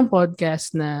dami ng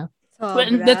podcast na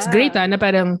that's great na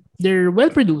parang they're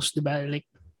well-produced, diba? Like,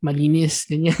 malinis,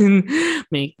 ganyan.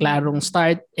 May klarong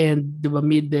start and, diba,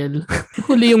 middle.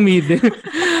 Huli yung middle.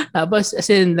 Tapos, as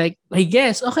in, like, I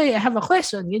guess, okay, I have a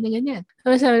question, ganyan.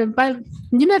 Tapos,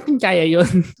 hindi natin kaya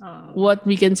yun. What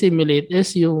we can simulate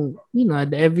is yung,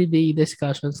 the everyday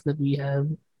discussions that we have.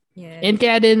 Yes. And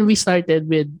kaya din we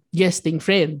started with guesting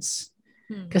friends.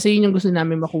 Kasi yun yung gusto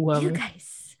namin makuha. You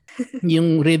guys.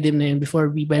 Yung rhythm na yun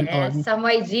before we went on. Some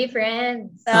YG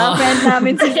friends. Friend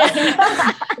namin si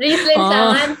Rizlin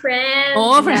Saman friends.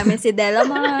 Friend namin si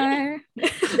Delamar.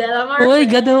 Uy,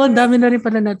 gano'n. Dami na rin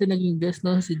pala natin naging guest,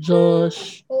 no? Si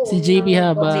Josh, si JP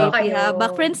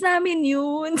Habak. Friends namin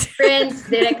yun. Friends,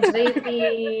 Direct JP.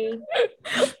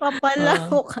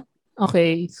 Papalako ka.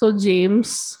 Okay, so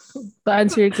James, to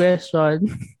answer your question.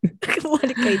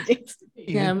 Balik kay James.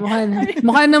 Yeah,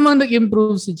 mukha namang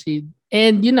nag-improve si Jade.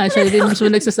 And yun na, siya rin mismo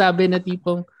nagsasabi na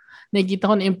tipong nakikita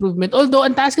ko na improvement. Although,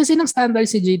 ang taas kasi ng standard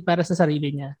si Jade para sa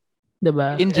sarili niya.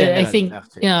 Diba? In general, I think,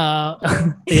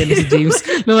 ayan si James.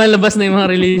 Lumalabas na yung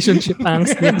mga relationship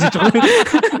angst niya.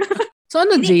 So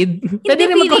ano, Jade? Pwede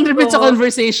rin mag-contribute sa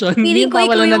conversation. Feeling ko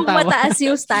ikaw yung mataas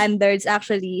yung standards.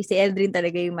 Actually, si Eldrin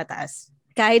talaga yung mataas.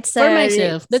 Kahit sa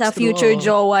future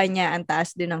jowa niya, ang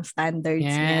taas din ng standards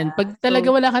niya. Pag talaga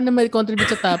wala ka na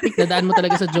mag-contribute sa topic, dadaan mo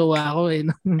talaga sa jowa ko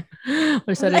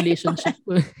or sa relationship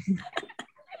ko.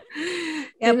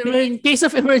 In case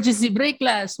of emergency break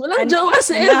class, walang jowa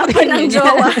si Eldrin. Walang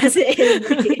jowa si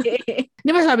Eldrin.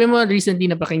 Di ba sabi mo recently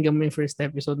napakinggan mo yung first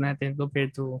episode natin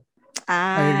compared to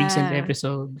our recent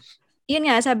episodes? Yun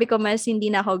nga, sabi ko mas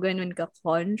hindi na ako ganun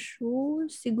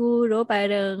ka-conscious siguro.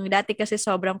 Parang dati kasi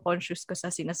sobrang conscious ko sa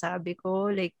sinasabi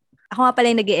ko. Like, ako nga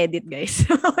pala yung nag-i-edit, guys.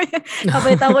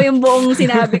 Kapalitan ko yung buong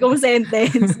sinabi kong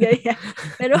sentence. Gaya.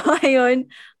 Pero ayun,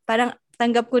 parang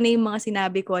tanggap ko na yung mga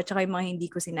sinabi ko at saka yung mga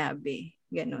hindi ko sinabi.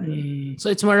 Ganun.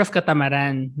 So it's more of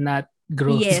katamaran, not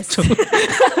growth. Yes.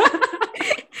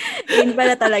 Yun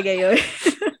pala talaga yun.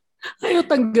 Ayaw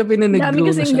tanggapin na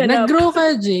nag-grow na siya. Nag-grow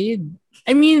ka, Jade.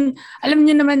 I mean, alam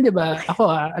niyo naman, di ba? Ako,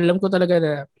 alam ko talaga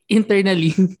na internally,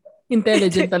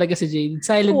 intelligent talaga si Jade.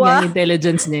 Silent nga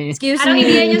intelligence niya. Parang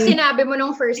hindi yan yung sinabi mo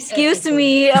nung first Excuse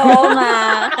me. Oo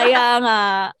nga. Kaya nga.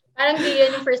 Parang hindi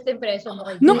yan yung first impression mo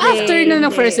kay Jade. Nung after na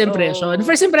ng first impression,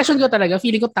 first impression ko talaga,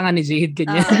 feeling ko tanga ni Jade.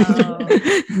 Ganyan.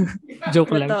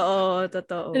 Joke lang.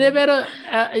 Totoo. Pero,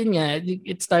 yun nga,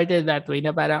 it started that way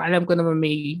na parang alam ko naman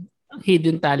may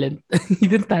hidden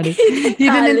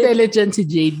intelligence si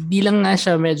Jade. Di lang nga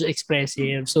siya medyo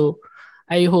expressive. So,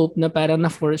 I hope na parang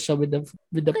na-force siya with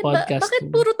the podcast. Bakit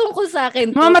puro tungkol sa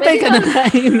akin? Mamatay ka na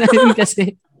yun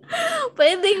kasi.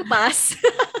 Pwedeng pass.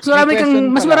 So,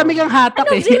 mas marami kang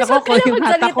hatak James, Ako yung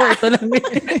hatak ko. Ito lang.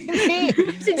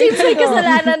 Si James may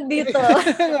kasalanan dito.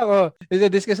 Ako,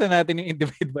 discuss natin yung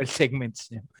individual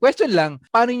segments niya. Question lang,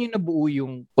 paano niyo nabuo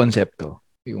yung konsepto?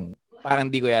 Yung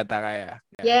parang di ko yata kaya.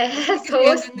 Yes,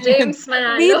 host James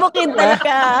Manalo. Di mo kintal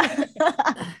ka.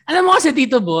 Alam mo kasi,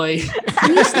 Tito Boy,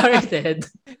 when you started,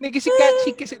 kasi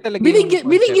catchy kasi talaga.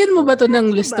 Binigyan mo ba to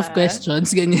ng list of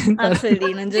questions? Ganyan.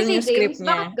 Actually, nandiyan yung script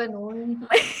niya. Bakit ganun?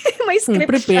 May script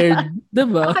prepared.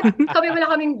 Diba? Kami wala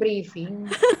kaming briefing.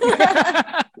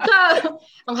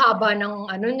 Ang haba ng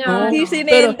niya. Hindi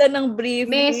sinenta ng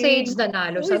briefing. Message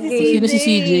nanalo sa game. Sino si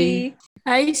CJ?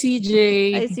 Hi, CJ.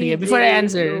 Sige, before I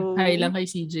answer, hi lang kay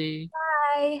CJ.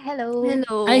 Hi, hello.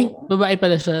 Ay, babae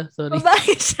pala siya. Sorry.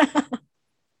 Babae siya.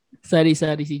 Sorry,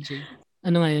 CJ.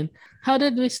 Ano nga yun? How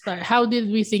did we start? How did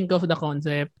we think of the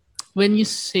concept? When you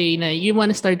say na you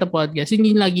want to start a podcast, yun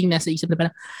yung laging nasa isip na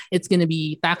parang it's gonna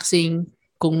be taxing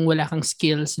kung wala kang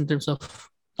skills in terms of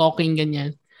talking,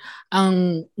 ganyan.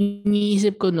 Ang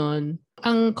iniisip ko nun,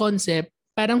 ang concept,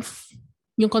 parang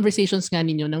yung conversations nga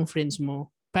ninyo ng friends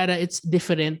mo, para it's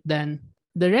different than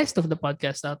the rest of the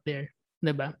podcast out there.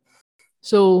 Diba?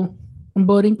 So, ang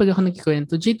boring pag ako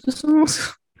nagkikwento. Jade, gusto mo?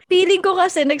 Feeling ko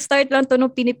kasi nag-start lang to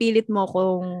nung pinipilit mo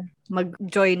kung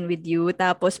mag-join with you.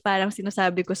 Tapos parang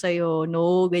sinasabi ko sa'yo,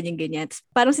 no, ganyan-ganyan.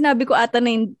 Parang sinabi ko ata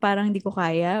na parang hindi ko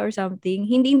kaya or something.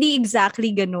 Hindi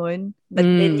exactly ganun. But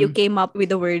then you came up with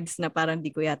the words na parang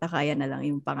hindi ko yata kaya na lang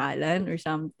yung pangalan or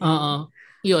something. Oo.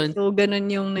 Yun. So,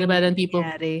 ganun yung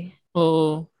nangyari.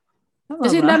 Oo.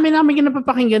 Kasi dami namin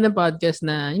napapakinggan ng podcast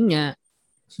na, yun nga,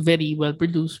 very well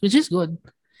produced, which is good.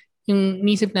 Yung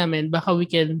nisip namin, baka we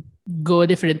can go a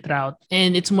different route.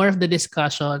 And it's more of the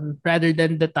discussion rather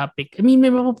than the topic. I mean, may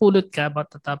mapupulot ka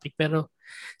about the topic, pero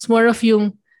it's more of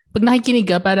yung, pag nakikinig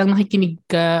ka, parang nakikinig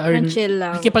ka or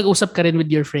nakikipag-usap ka rin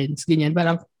with your friends. Ganyan,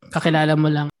 parang kakilala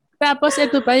mo lang. Tapos,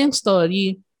 ito pa yung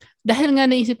story. Dahil nga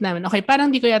naisip namin, okay,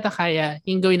 parang di ko yata kaya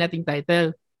yung gawin nating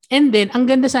title. And then, ang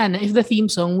ganda sana if the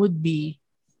theme song would be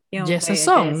just a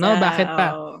song, no? Bakit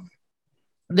pa?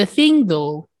 The thing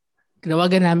though,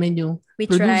 ginawagan namin yung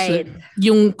producer,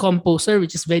 yung composer,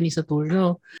 which is Benny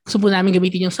Saturno. Gusto po namin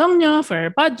gamitin yung song nyo for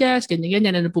our podcast,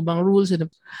 ganyan-ganyan. Ano po bang rules?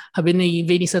 Sabi ni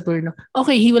Benny Saturno,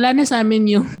 okay, hiwala na sa amin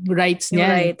yung rights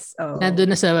niya.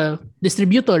 Nandun na sa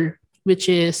distributor, which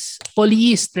is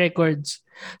Polyist Records.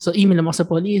 So, email mo sa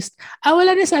Polyist.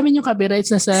 Wala na sa amin yung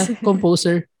copyrights na sa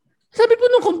composer. Sabi po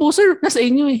nung composer, nasa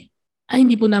inyo eh.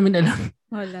 Hindi po namin alam.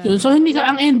 Wala. So,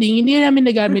 ang ending, hindi namin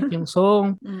nagamit yung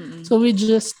song. So, we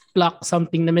just pluck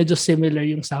something na medyo similar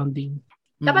yung sounding.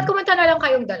 Dapat kumanta na lang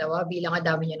kayong dalawa bilang ang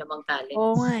dami nyo namang talent.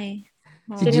 Oo nga eh.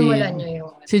 Sinimulan nyo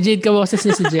yung... Si Jade kaboses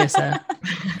niya si Jessa.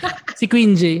 Si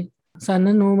Queen J.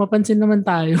 Sana mapansin naman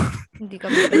tayo. Hindi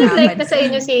kami like na sa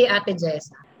inyo si Ate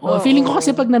Jessa. Feeling ko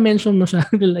kasi pag na-mention mo siya,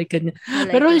 like niya.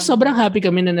 Pero sobrang happy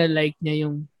kami na na-like niya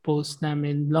yung post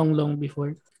namin long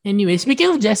before. Anyway, speaking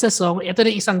of Jessa song, ito na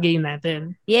isang game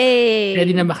natin. Yay!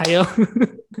 Ready na ba kayo?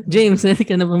 James, ready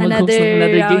ka na ba mag-host ng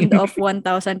another round game? of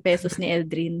 1,000 pesos ni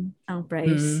Eldrin ang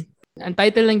prize. Ang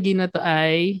title ng game na to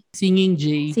ay Singing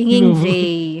J. Singing J.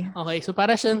 Okay, so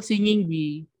para siyang Singing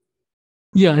B.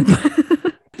 Yan.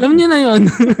 Alam niyo na yun.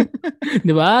 Di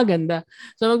ba? Ganda.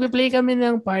 So magpe-play kami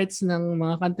ng parts ng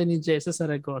mga kanta ni Jessa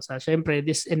Zaragoza. Siyempre,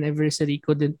 this anniversary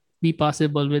couldn't be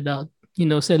possible without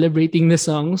celebrating the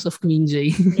songs of Queen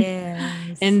J.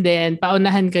 Yes. And then,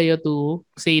 paunahan kayo to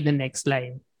say the next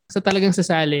line. So talagang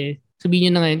sasali. Sabihin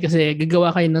nyo na ngayon kasi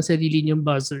gagawa kayo ng sarili nyong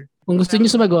buzzer. Kung gusto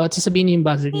nyo sumagot, sasabihin nyo yung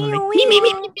buzzer nyo.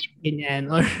 Like, ganyan.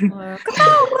 Or,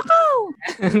 kakao!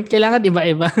 Kailangan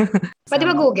iba-iba. Pwede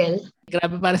ba Google?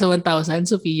 Grabe para sa 1,000,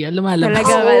 Sophia. Lumalabas.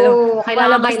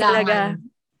 Kailangan. Talaga.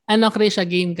 Ano, Krisha,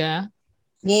 game ka?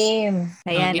 Game.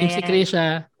 Ayan, game si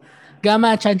Krisha.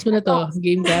 Gama, chance mo na to.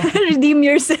 Game ka. Redeem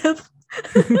yourself.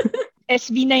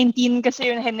 SB19 kasi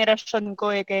yung henerasyon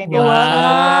ko kaya hindi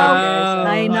wow!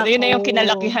 Ay, nako. Yun na yung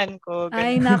kinalakihan ko.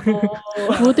 Ay, nako.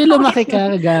 Buti lumaki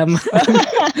ka, Gama.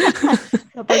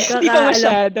 Kapag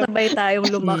kakaalam, sabay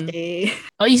tayong lumaki.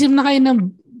 Isip na kayo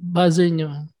ng buzzer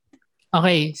nyo.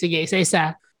 Okay, sige,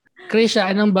 isa-isa. Krisha,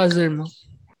 anong buzzer mo?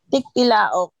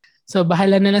 Tiktilaok. So,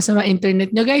 bahala na lang sa mga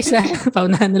internet nyo, guys.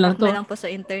 Paunahan na lang to. Paunahan lang po sa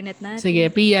internet natin.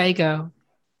 Sige, Pia, ikaw.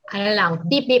 Ano lang,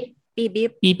 pip-pip.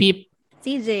 Pip-pip. Pip-pip.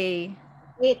 CJ.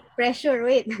 Wait, pressure,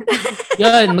 wait.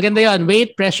 Yun, maganda yun.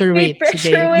 Wait, pressure, wait.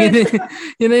 Pressure, wait.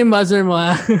 Yun na yung buzzer mo,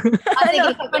 ha?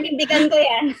 Sige, panindigan ko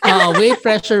yan. Wait,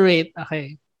 pressure, wait.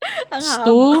 Okay.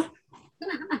 Stu.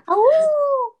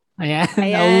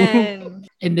 Ayan.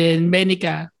 And then,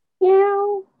 Benica.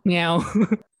 Meow. Meow.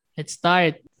 Let's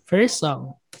start. First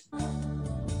song.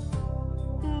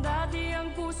 Dati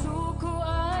ang puso ko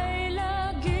ay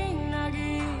laging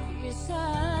nag-iisa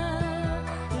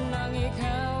nang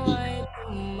ikaw ay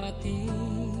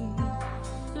dumating.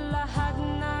 Lahat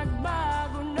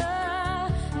nagbago na,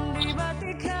 di ba't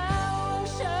ikaw ang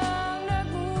siyang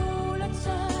nagulat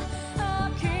sa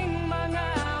aking mga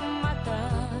mata?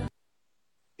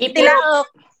 Tiktilaok.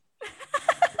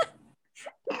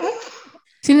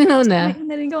 Sino nauna?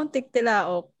 Narinig akong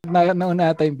tiktilaok. Nauna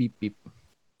ata yung beep-beep.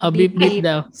 Beep-beep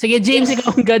daw. Sige, James,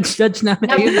 ikaw ang judge namin.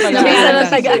 Ayun pala.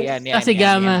 Yan. Kasi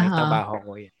Gama. May trabaho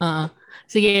ko yan.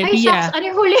 Sige, Ay, Pia. shucks, ano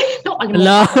yung huli?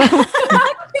 Hello?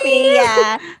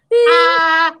 Pia.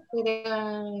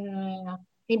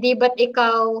 Hindi ba't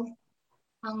ikaw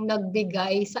ang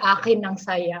nagbigay sa akin ng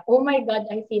saya? Oh my God,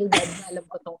 I feel bad. Alam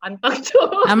ko tong kantang to.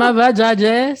 Tama ba,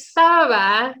 judges? Tama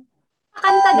ba?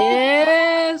 Kanta din.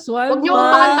 Yes! Huwag niyo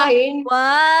akong pakantahin.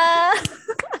 Wow!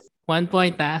 1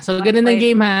 point, ha? So, ganun ang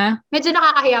game, ha? Medyo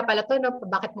nakakahiya pala to, no?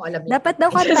 Bakit mo alam yan? Dapat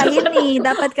daw kantahin eh.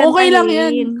 Dapat kantahin. Okay lang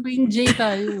yan. Queen J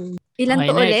tayo. Ilan Okay,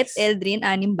 to ulit, next. Eldrin?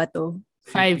 6 ba to?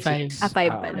 5. 5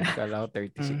 pala. Kala ko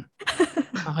 36.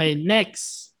 Okay,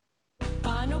 next.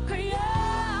 Paano kaya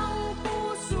ang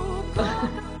puso ko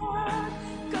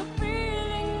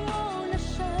kapiling mo na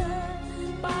siya?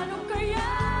 Paano kaya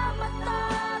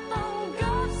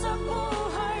matatanggap sa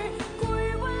buhay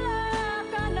ko'y wala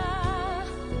ka na?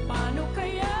 Paano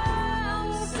kaya ang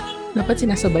Dapat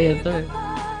sinasabayan to, eh.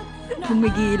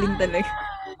 Humigiling talaga.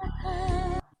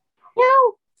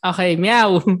 Okay,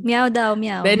 meow. Meow daw,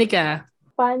 meow. Benica.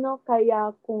 Paano kaya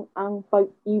kung ang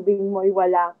pag-ibig mo'y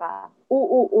wala ka?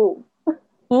 Oo.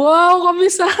 Wow,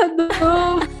 kabisado.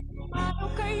 Paano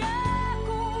kaya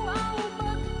kung ang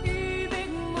pag-ibig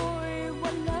mo'y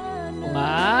wala na?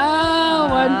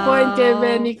 Wow, 1 point kay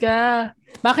Benica.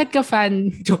 Bakit ka fan?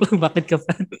 Joke lang, bakit ka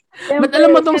fan? Ba't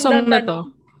alam mo tong song na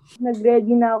to?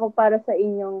 Nag-ready na ako para sa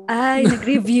inyong... Ay,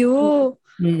 nag-review.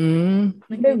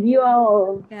 Nag-review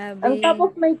ako. Grabe. Ang top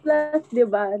of my class, di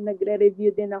ba?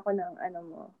 Nagre-review din ako ng ano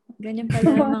mo. Ganyan pala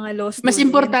mga law students. Mas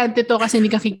importante to kasi hindi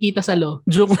ka kikita sa law.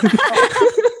 Joke.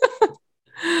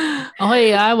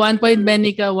 Okay, 1 point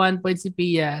Benica, 1 point si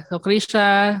Pia. So,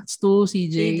 Krisha, Stu,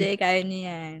 CJ. CJ, kaya niya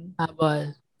yan.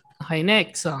 Habol. Okay,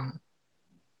 next song.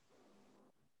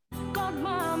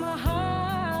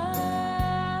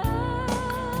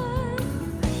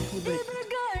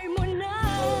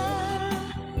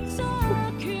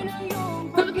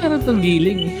 Bakit meron tong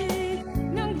giling?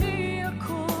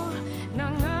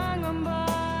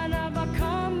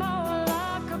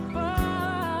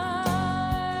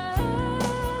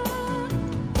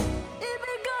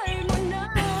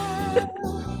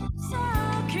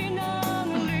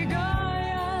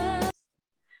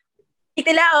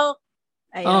 Tiktilaok.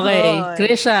 Okay,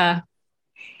 Krisha.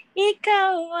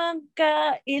 Ikaw ang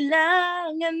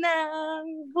kailangan ng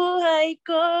buhay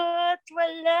ko at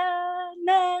wala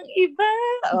ng iba.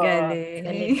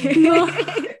 Galing.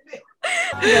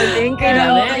 Galing ka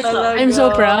I'm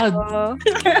so proud.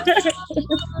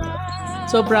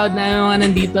 So proud na yung mga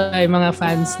nandito ay mga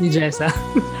fans ni Jessa.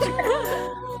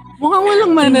 Mukhang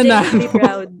walang mananalo.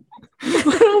 Proud.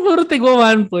 Parang puro tigwa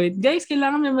 1 point. Guys,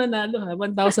 kailangan may manalo ha.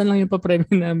 1,000 lang yung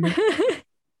papremyo namin.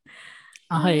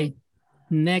 Okay.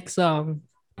 Next song.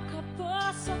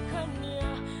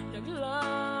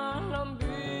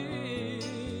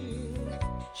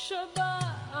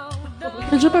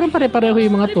 Medyo parang pare-pareho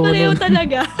yung mga tono. Pareho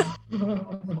talaga.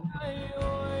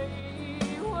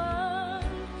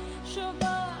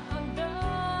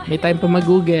 May time pa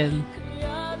mag-Google.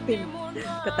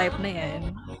 Ka-type na yan.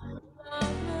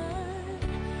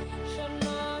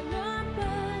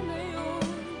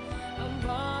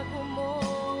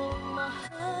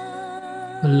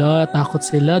 Hala, takot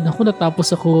sila. Naku,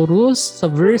 natapos sa chorus. Sa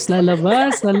verse,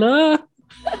 lalabas. Hala.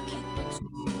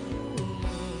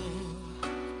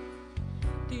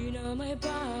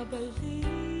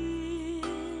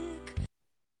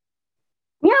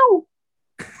 Meow!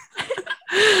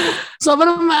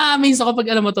 Sobrang ma-amaze ako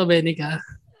pag alam mo to, Benica.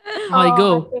 Okay,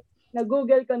 go.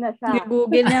 Nag-google ko na siya.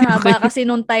 Nag-google niya nga ba kasi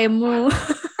nung time mo.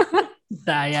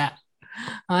 Daya.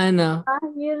 Ano?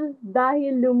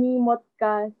 Dahil lumimot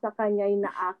ka sa kanya'y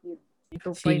naakit.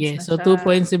 Sige, so 2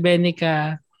 points si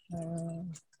Benica.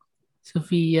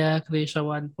 Sofia, Krisha,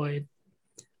 1 point.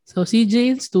 So si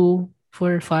James 2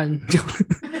 for fun.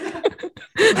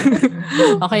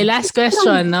 Okay, last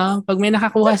question, no? Pag may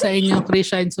nakakuha sa inyo,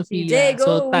 Krisha and Sofia,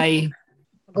 so tie.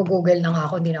 Mag-google na nga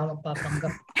ako, hindi na ako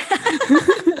magpapanggap.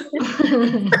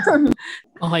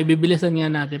 Okay, bibilisan nga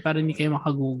natin para hindi kayo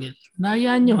makagoogle.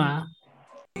 Nayaan nyo ha.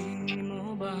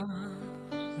 Mo ba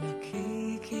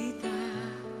nakikita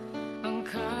ang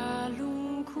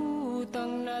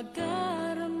kalungkutang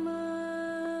nadarama?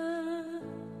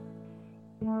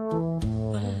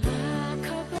 Wala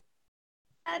ka ba?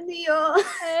 Ano yun?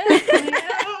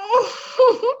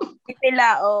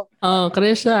 Itilaok. Oh,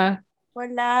 Krisha.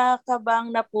 Wala ka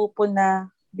bang napupuna?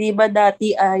 Di ba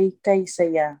dati ay kay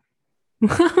saya?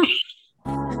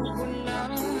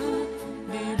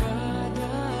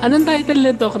 Anong title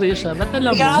nito, Krisha? Ba't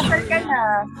alam mo? Ikakasal ka na.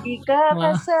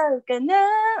 Ikakasal ka na.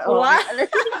 Oh,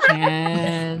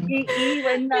 yan.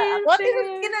 Iiwan na. Ako,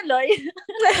 kinaloy.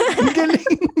 Galing.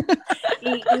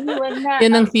 Iiwan na.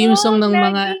 Yan ang theme song ng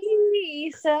mga...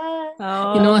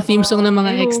 Yun ang theme song ng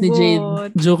mga ex ni Jade.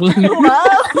 Joke lang.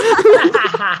 Wow!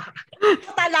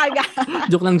 Talaga.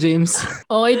 Joke lang, James.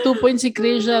 Okay, 2 points si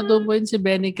Krisha, 2 points si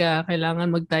Benica. Kailangan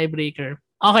mag-tiebreaker.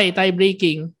 Okay,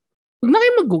 tie-breaking. Huwag na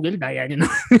kayo mag-google, daya nyo na.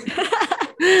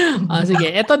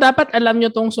 Sige, eto dapat alam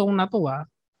nyo tong song na to, ha?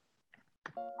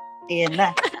 Ayan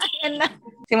na. Ayan na.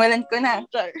 Simulan ko na.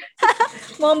 Sure.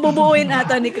 Mukhang bubuuin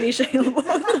ata ni Krisha yung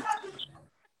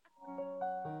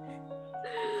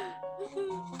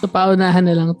So, paunahan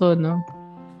na lang to, no?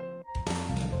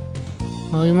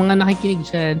 Oh, yung mga nakikinig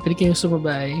dyan, pwede kayong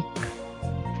sumabay.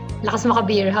 Lakas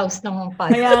maka-beer house ng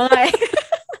pod. Kaya nga eh.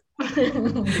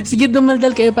 Sige,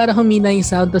 dumaldal kayo para humina yung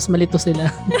sound, tapos malito sila.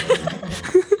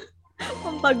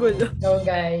 Ang pagulo. Go,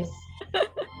 guys.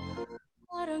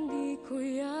 Parang di ko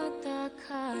yata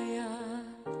kaya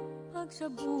pag sa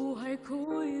buhay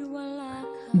ko'y wala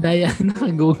ka. Daya,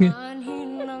 nakagungin.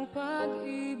 Anhin ng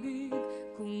pag-ibig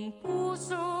kung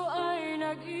puso ay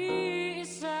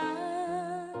nag-iisa.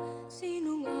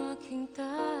 Sinong aking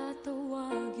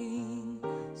tatawagin?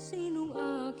 Sinong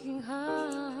aking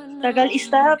hahanapin? Tagal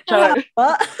stop. Sure.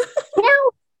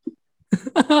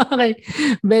 Okay.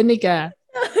 Benica.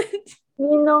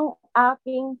 Sinong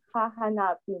aking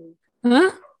hahanapin?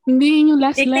 Huh? Hindi yun yung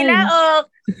last line. Itilaok.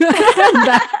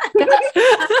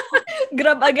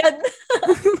 Grab agad.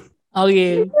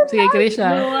 Okay. Sige,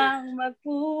 Krisha. Luwang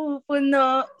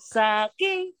magpupuno sa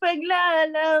aking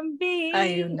paglalambing.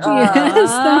 Ayun na.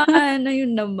 Yes.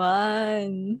 Ayun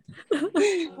naman.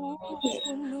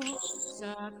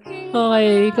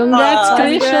 Okay. Congrats,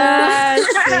 Krisha.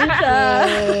 Krisha.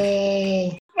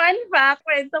 Fun fact,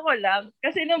 kwento ko lang.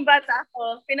 Kasi nung bata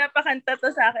ako, pinapakanta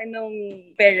to sa akin nung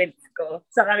parents ko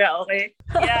sa karaoke.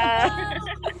 Yeah.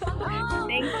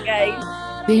 Thanks, guys.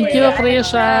 Thank you,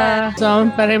 Krisha. So,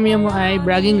 ang paremyo mo ay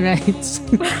bragging rights.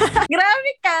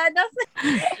 Grabe ka.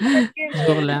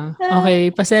 Joke lang.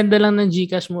 Okay, pasenda lang ng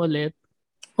Gcash mo ulit.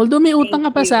 Although may utang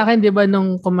ka pa sa akin, di ba,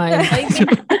 nung kumain?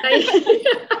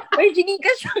 Uy,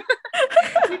 Gcash.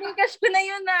 Gcash ko na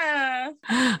yun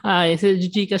Ay, sa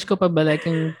Gcash ko pabalik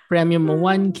ang premium mo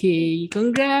 1K.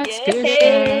 Congrats, Krisha.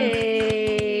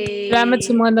 Salamat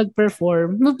sa mga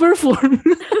nag-perform.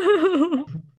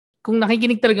 Kung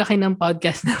nakikinig talaga kayo ng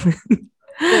podcast namin,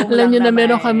 alam nyo na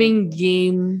meron kaming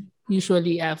game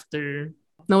usually after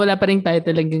na wala pa rin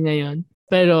title hanggang ngayon.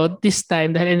 Pero this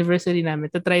time, dahil anniversary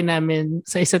namin, tatry namin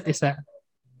sa isa't isa.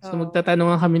 So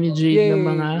magtatanungan kami ni Jade ng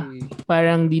mga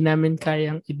parang di namin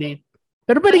kayang i-date.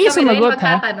 Pero pwede kayo sumagot,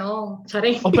 ha?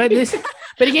 O pwede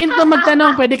kayo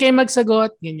magtanong, pwede kayo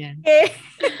magsagot, ganyan.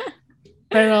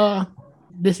 Pero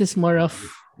this is more of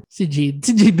si Jade.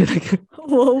 Si Jade talaga.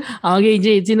 Wow. Okay,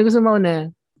 Jade, sino gusto mo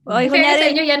na? Okay, kaya sa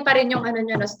inyo, yan pa rin yung ano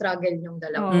nyo na struggle yung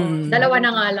dalawa. Dalawa na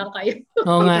nga lang kayo.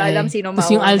 Oo nga alam sino mauna.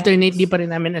 Tapos yung alternate, di pa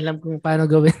rin namin alam kung paano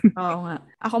gawin. Oo nga.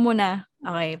 Ako muna.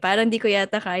 Okay, parang di ko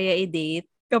yata kaya i-date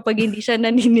kapag hindi siya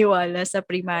naniniwala sa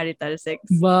premarital sex.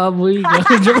 Baboy.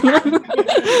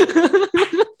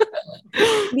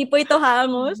 Hindi po ito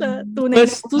hango sa tunay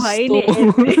na buhay ni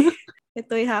Edre.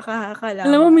 Ito'y haka-haka lang.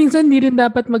 Alam mo, minsan hindi rin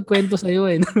dapat magkwento sa'yo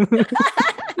eh.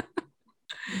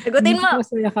 Sagutin mo. Hindi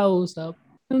masaya kausap.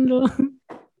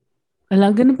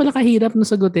 Alam, ganun pala kahirap no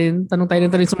sagutin. Tanong tayo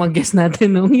ng sa mga guests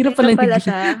natin. No? Hirap pala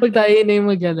siya. Pag tayo na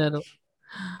yung maglalaro.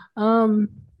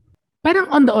 Parang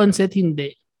on the onset,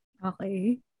 hindi.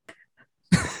 Okay.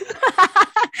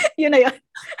 Yun na yun.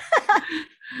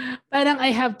 Parang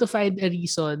I have to find a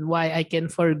reason why I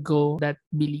can forgo that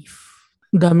belief.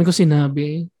 Dami ko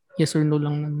sinabi. Yes or no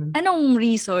lang naman. Anong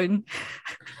reason?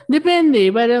 Depende.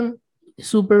 Parang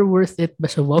super worth it ba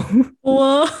siya? Wow.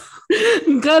 Wow.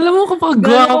 Kala mo kapag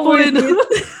gwapo eh.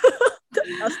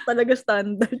 Taas talaga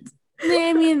standard.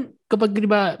 I mean, kapag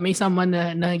diba, may someone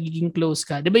na nagiging close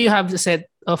ka, diba you have a set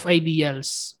of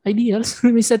ideals? Ideals?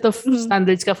 May set of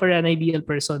standards ka for an ideal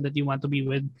person that you want to be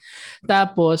with.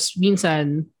 Tapos,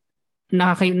 minsan,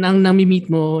 nang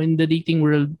nami-meet mo in the dating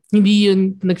world, hindi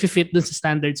yun nag-fit dun sa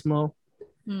standards mo.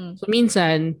 So,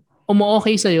 minsan,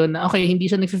 umu-okay sa'yo na, okay, hindi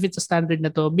siya nag-fit sa standard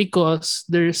na to because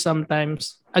there's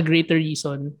sometimes a greater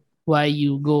reason why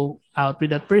you go out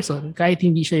with that person kahit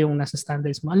hindi siya yung nasa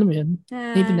standards mo. Alam mo yun?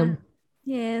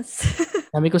 Yes.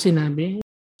 Dami ko sinabi.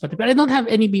 But I don't have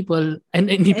anything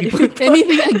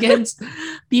against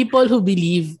people who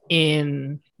believe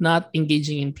in not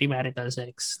engaging in premarital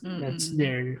sex. That's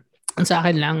their... Sa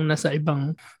akin lang, nasa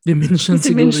ibang dimension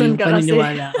siguro yung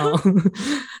paniniwala.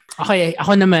 Okay,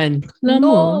 ako naman. Alam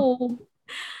mo,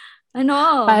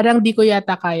 ano? Parang di ko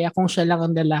yata kaya kung siya lang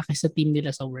ang lalaki sa team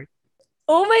nila sa work.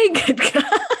 Oh my God ka.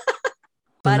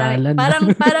 parang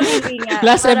hindi nga.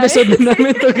 Last episode na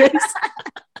namin to, guys.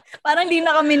 Parang di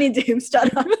na kami ni James.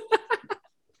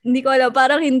 Hindi ko alam.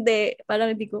 Parang hindi.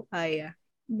 Parang hindi ko kaya.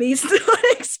 Based on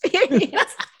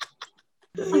experience.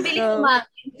 Ang bilis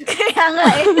umamin. Kaya nga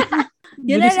eh.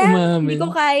 Yun na lang. Hindi ko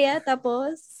kaya.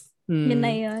 Tapos, yun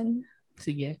na yun.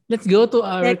 Sige. Let's go to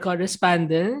our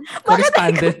correspondent. Let's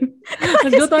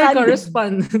go to our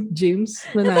correspondent, James.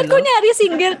 Dapat kunyari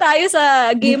single tayo sa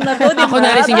game na to, di ba?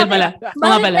 Kunyari single pala.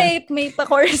 Bakit may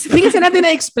pa-correspondent? Hindi kasi natin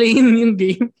na-explain yung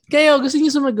game. Kayo, gusto niyo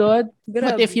sumagot?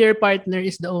 But if your partner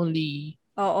is the only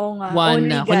one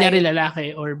na, kunyari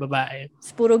lalaki or babae? It's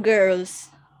puro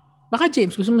girls. Baka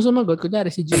James, gusto mo sumagot? Kunyari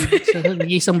si James,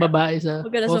 isang babae sa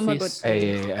office.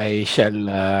 I shall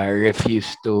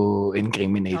refuse to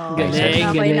incriminate. Guys.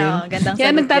 Okay na. Gandang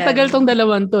kaya nagtatagal tong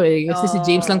dalawan to eh. Kasi si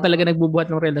James lang talaga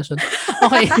nagbubuhat ng relasyon.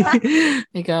 Okay.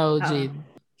 Ikaw, Jade.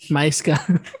 Mais ka.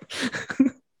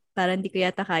 Parang hindi ko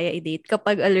yata kaya i-date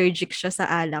kapag allergic siya sa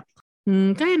alak.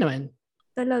 Kaya naman.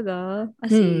 Talaga?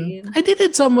 As in. I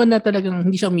dated someone na talagang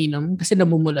hindi siya uminom kasi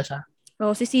namumula siya.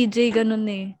 Si CJ ganun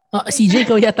eh. CJ,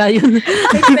 ikaw yata yun.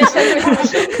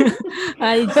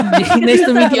 Hi, CJ. Nice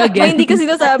to meet you again. Hindi ko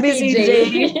sinasabi, CJ.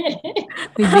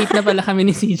 Nag-date na pala kami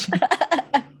ni CJ.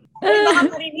 Baka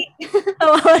marinig.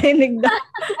 Marinig na.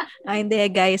 Hindi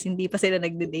guys, hindi pa sila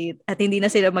nagde-date. At hindi na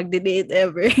sila magde-date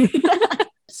ever.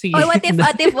 Sige. What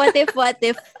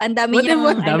if? Ang dami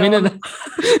niyang, dami na.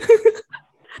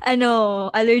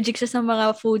 Allergic siya sa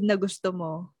mga food na gusto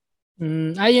mo.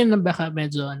 Ayun na baka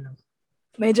medyo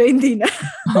Medyo hindi na.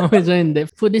 Medyo hindi.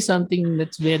 Food is something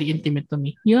that's very intimate to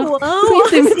me. Yeah. Wow,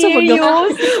 intimate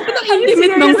serious?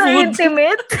 Intimate ng food.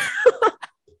 Intimate?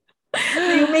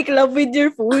 You make love with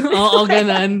your food? Oo,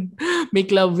 ganun. Make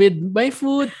love with my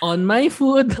food, on my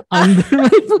food, under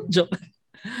my food. Joke.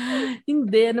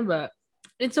 Hindi, ano ba?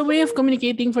 It's a way of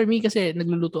communicating for me kasi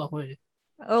nagluluto ako eh.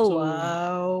 Oh,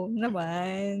 wow.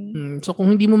 Naman. So,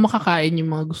 kung hindi mo makakain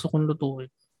yung mga gusto kong lutuin,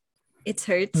 it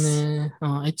hurts.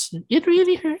 It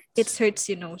really hurts. It hurts,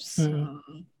 you know.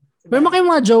 Meron mo kayong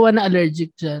mga jowa na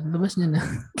allergic dyan. Labas niya na.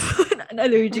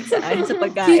 Allergic saan? Sa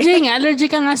pagkain? CJ nga,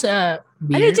 allergic ka nga sa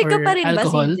beer allergic ka pa rin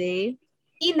alcohol? Ba, CJ?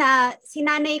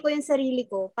 Sinanay ko yung sarili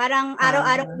ko. Parang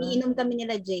araw-araw umiinom kami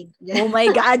nila Jade. Oh my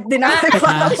God.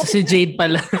 Si Jade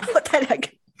pala. Talaga.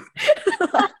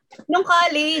 Nung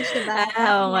college, diba?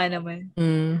 Oo nga naman.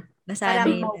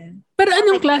 Nasanay na. Pero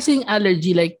anong klaseng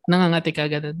allergy? Like, nangangati ka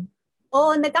ganun?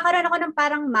 nagkakaroon ako ng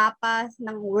parang mapa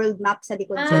ng world map sa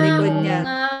likod niya.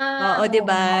 Oo, di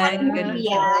ba?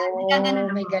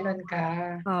 May ganun ka.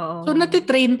 Oo. So,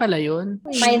 natitrain pala yun?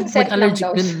 Mindset lang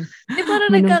daw. Di parang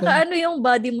nagkakaano yung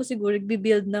body mo siguro,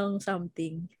 nagbibuild ng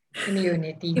something.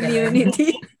 Immunity.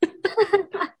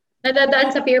 Nadadaan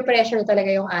sa peer pressure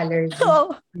talaga yung allergy.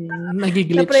 Oo.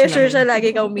 Nagiglitch Na-pressure siya lagi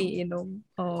ka umiinom.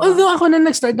 Although ako na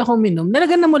nag-start ako uminom,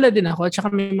 nalagan namula din ako at saka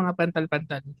may mga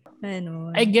pantal-pantal.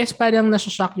 I guess parang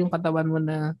nasa-shock yung katawan mo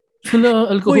na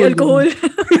alcohol. Uy, alcohol.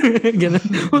 Ganun.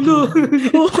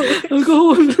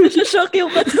 Alcohol. Nasa-shock yung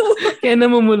katawan. Kaya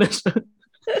namumula siya.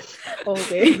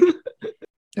 Okay.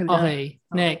 Okay,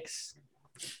 next.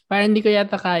 Parang hindi ko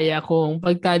yata kaya kung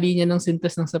pagtali niya ng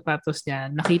sintas ng sapatos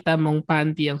niya, nakita mong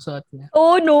panty ang suot niya.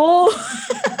 Oh, no!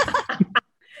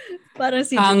 Parang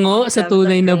Hango sa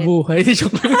tunay na buhay.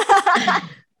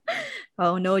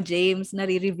 Oh no, James,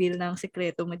 nare-reveal ng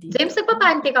sekreto mo dito. James,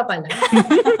 nagpapanty ka pala.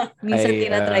 Minsan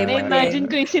tinatry mo. Na-imagine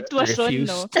ko yung sitwasyon,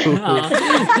 no?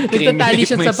 Nagtatali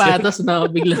siya sa sapatos, no?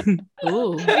 Biglang,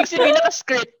 Ibig sabihin,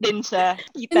 naka-skirt din siya.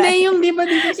 Kita. Hindi, yung di ba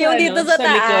dito sa, yung dito sa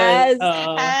taas.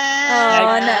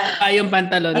 Yung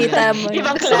pantalon. Kita mo.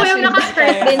 So, yung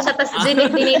naka-skirt din siya, tapos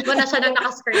dinate mo na siya ng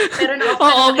naka-skirt. Pero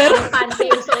naka-panty yung panty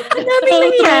yung suot. Ano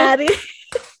nangyari?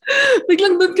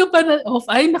 Biglang doon ka pa na,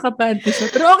 naka-panty siya.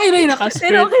 Pero okay na yung naka-skirt.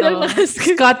 Pero okay lang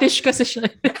naka-skirt. Scottish kasi siya.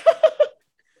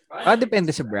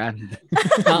 Depende sa brand.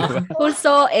 Kung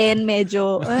so-en,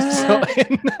 medyo.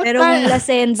 Pero kung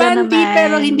lasenza naman. Panty,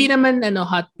 pero hindi naman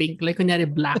hot pink. Like, kunyari,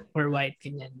 black or white.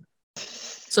 Ganyan.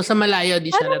 So, sa malayo,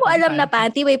 di siya. Ano mo alam na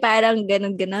panty? May parang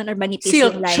ganun-ganun or manipis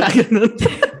yung line. Siya, ganun.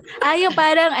 Yung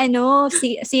parang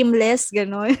seamless,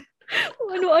 ganun.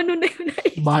 Ano na yun.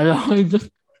 Bahala kayo dyan.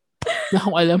 Hindi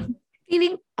akong alam.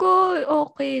 Feeling ko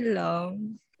okay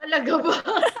lang. Talaga ba?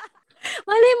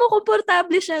 Malay mo,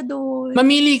 komportable siya doon.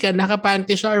 Mamili ka,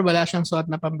 naka-panty siya or wala siyang suot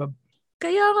na pambab.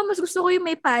 Kaya nga, mas gusto ko yung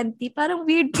may panty. Parang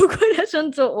weird po wala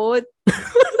siyang suot.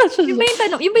 Yung ba yung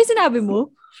tanong? Yung ba yung sinabi mo?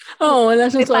 Oo, wala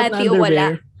siyang suot na underwear. Wala.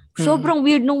 Sobrang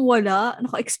weird nung wala.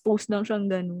 Naka-expose lang siyang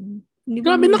ganun.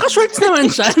 Grabe, naka-shorts naman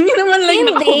siya. Hindi naman like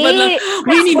nakubad lang.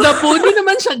 Winnie the Pooh, hindi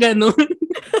naman siya ganun.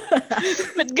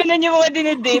 Ba't ganun yung mga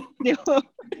dinedate niyo?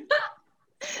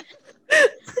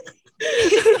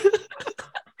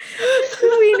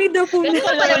 Winnie the Pooh.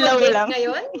 Kalawlaw lang.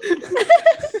 Ngayon?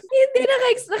 Hindi,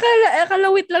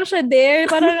 nakalawit lang siya there.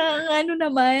 Parang ano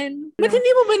naman. Ba't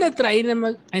hindi mo ba na-try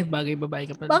na bagay,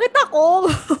 babae ka pa? Bakit ako?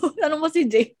 Tanong mo si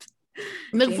James.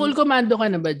 Nag-full commando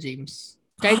ka na ba, James?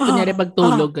 Kahit kunyari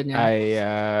pagtulog, ganyan. I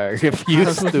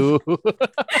refuse to.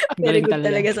 Very good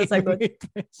talaga sa sagot.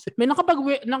 May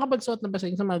nakapagsuot na ba sa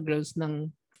mga girls ng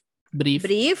brief?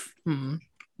 Brief?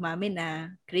 Mami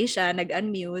na. Krisha,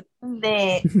 nag-unmute.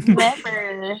 Hindi.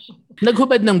 Never.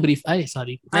 Naghubad ng brief. Ay,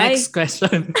 sorry. Next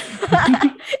question.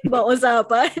 Iba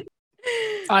usapan.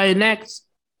 Ay, next.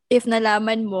 If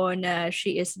nalaman mo na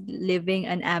she is living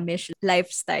an Amish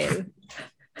lifestyle.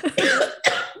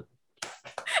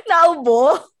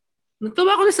 Naubo?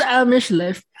 Natuwa ko na sa Amish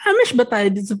life. Amish ba tayo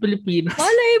dito sa Pilipinas?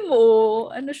 Malay mo.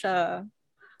 Ano siya?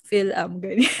 Phil-am,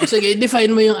 ganyan. Sige,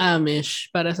 define mo yung Amish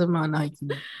para sa mga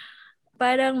nakikinig.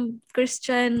 Parang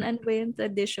Christian, ano ba yung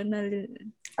traditional?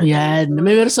 Ayan.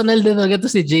 May personal din talaga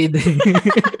to si Jade.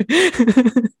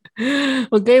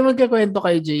 Huwag kayo magkakwento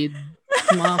kay Jade.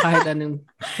 Mga kahit anong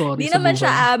story. Di naman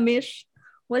siya Amish.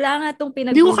 Wala nga itong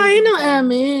pinag- Di ko kaya ng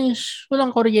Amish.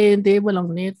 Walang kuryente,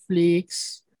 walang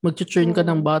Netflix. Mag-churn ka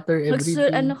ng butter every day.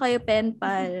 Ano kayo, pen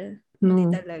pal? No.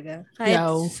 Hindi talaga. Kahit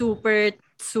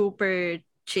super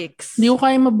chicks. Hindi ko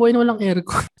kaya mabuhay na walang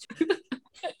aircon.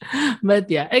 But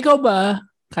yeah. Ikaw ba?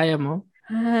 Kaya mo?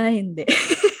 Hindi.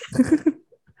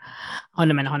 Ako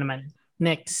naman.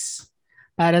 Next.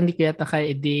 Parang di ko yata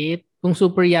kaya i-date. Kung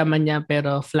super yaman niya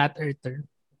pero flat earther.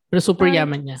 Pero super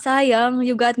yaman niya. Sayang.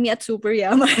 You got me at super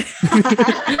yaman.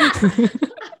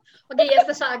 Mag-yes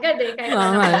na siya agad eh.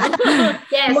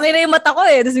 Yes. Bukay na yung mata ko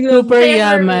eh. Super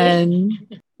yaman.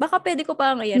 Baka pwede ko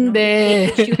pa ngayon. Hindi.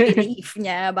 If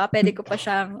niya. Baka pwede ko pa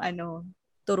siyang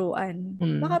turuan.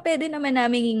 Baka pwede naman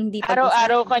namin hindi pa.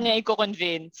 Araw-araw ka niya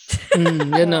i-convince.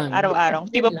 Ganon.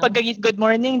 Araw-araw. Di ba good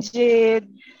morning,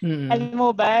 Jade? Alam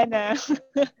mo ba na?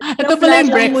 Ito pala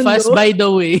yung breakfast, by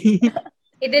the way.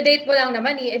 I-date mo lang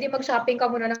naman eh. Edi mag-shopping ka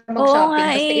muna ng mag-shopping.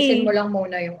 Tapos tiisin mo lang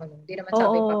muna yung Hindi naman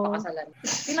sabi papakasalan.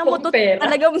 Tingnan mo to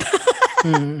talagang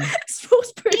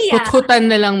spokesperson. Puthutan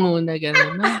na lang muna.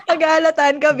 Ganun.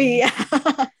 Pag-alatan ka, Bia.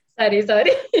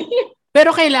 Sorry. Pero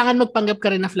kailangan magpanggap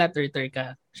ka rin na flat earther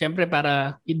ka. Siyempre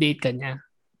para i-date ka niya.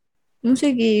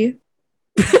 Sige.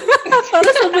 Para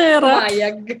sa pera.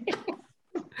 Mayag.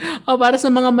 Para sa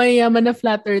mga mayayaman na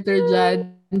flat earther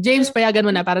dyan. James, payagan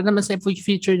mo na para naman sa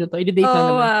future nyo to. I-date na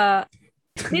naman.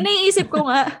 Hindi, naiisip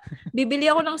ko nga. Bibili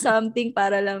ako ng something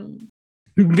para lang.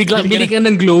 Biglang bili ka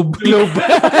ng globe.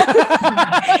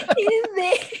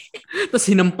 Hindi. Tapos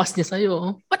hinampas niya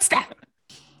sa'yo. What's that?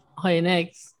 Okay,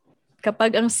 next.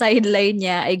 Kapag ang sideline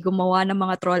niya ay gumawa ng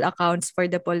mga troll accounts for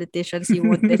the politicians you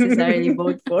won't necessarily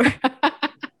vote for.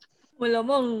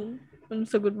 Malamang, anong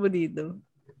sagot mo dito?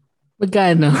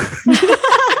 Magkano?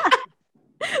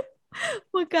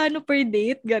 Magkano per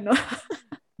date? Gano'n?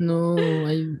 No,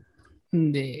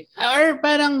 hindi. Or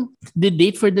parang the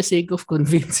date for the sake of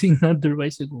convincing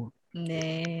otherwise siguro.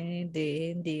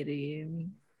 Hindi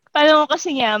rin. Paano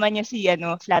kasi yaman niya si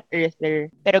flat earther,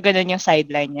 pero ganun yung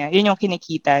sideline niya. Yun yung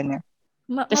kinikita niya.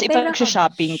 Tapos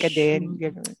ipag-shopping ka din.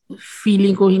 Ganun.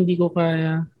 Feeling ko hindi ko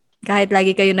kaya. Kahit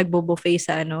lagi kayo nagbo-buffet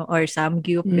sa or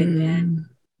samgyup, ganyan.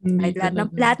 Kahit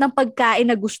lahat ng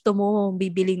pagkain na gusto mo,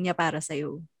 bibiling niya para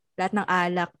sa'yo. Lahat ng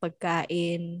alak,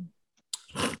 pagkain.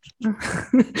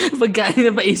 Pagkain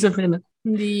na paisip na.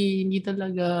 Hindi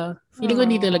talaga. Feeling ko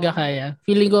hindi talaga kaya.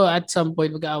 Feeling ko at some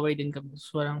point mag-aaway din kami.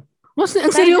 So, parang, ang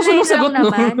seryoso ng sagot, no?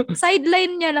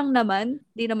 Sideline niya lang naman.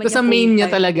 Di naman sa main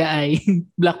niya talaga ay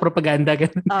black propaganda.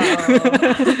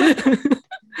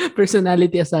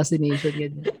 Personality assassination.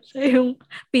 Ganyan. Siya yung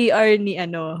PR ni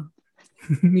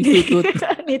ni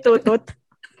Tutut.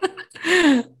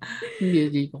 ni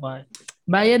Hindi ko kaya.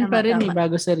 Bayan pa rin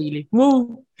bago sarili.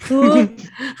 Woo!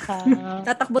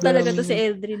 Tatakbo talaga to si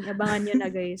Eldrin. Abangan nyo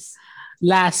na, guys.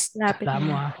 Last.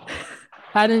 Tamo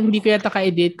Parang hindi ko yata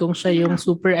ka-edit kung siya yung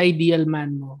super ideal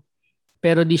man mo.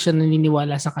 Pero di siya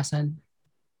naniniwala sa kasal.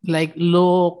 Like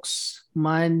looks,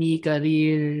 money,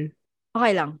 career.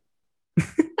 Okay lang.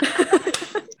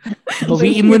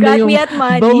 Bawiin mo na yung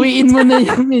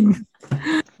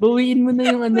bawiin mo na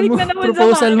yung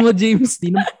proposal mo, James.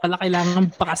 Di na pala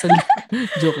kailangan pakasal.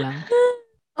 Joke lang.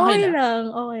 Okay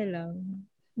lang.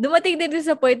 Dumating din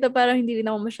sa point na parang hindi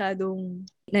rin ako masyadong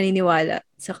naniniwala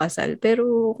sa kasal.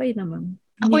 Pero okay naman.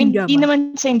 Ako hindi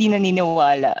naman sa hindi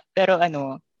naniniwala. Pero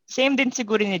same din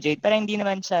siguro ni Jade. Parang hindi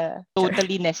naman siya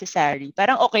totally necessary.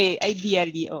 Parang okay,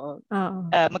 ideally, oo.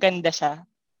 Maganda siya.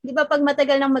 Di ba pag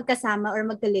matagal nang magkasama or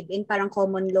magka-live-in, parang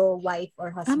common law, wife or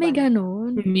husband? May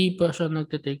ganun. Hindi pa siya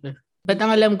nagtitake. But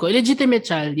ang alam ko, legitimate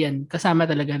child yan. Kasama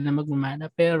talaga na magmamana.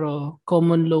 Pero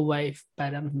common law wife,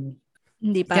 parang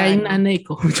hindi pa. Kaya yung nanay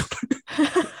ko.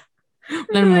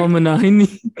 Wala naman mamanahin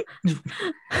eh.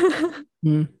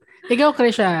 Ikaw,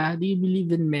 Krisha, do you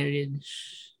believe in marriage?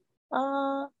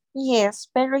 Yes,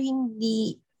 pero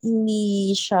hindi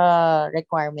siya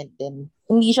requirement din.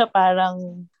 Hindi siya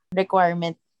parang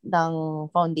requirement ng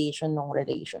foundation ng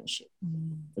relationship.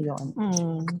 Yun.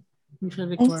 Hindi siya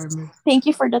requirement. Thank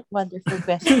you for that wonderful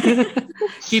question.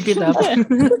 Keep it up.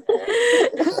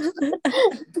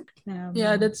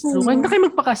 Yeah, that's true. Huwag na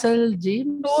kayo magpakasal,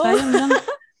 James. Sayang lang.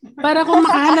 Para kung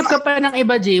makahanap ka pa ng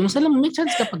iba, James, alam mo, may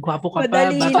chance ka pag gwapo ka pa,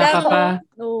 bata ka pa.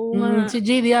 Si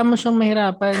JD, mo siyang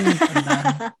mahirapan.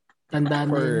 Tandaan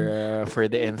for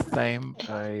the nth time,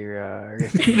 I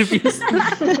refuse.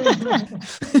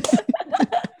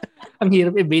 Ang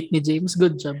hirap i-bait ni James.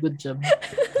 Good job.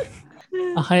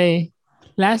 Okay.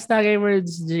 Last tagay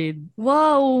words, Jade.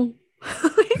 Wow!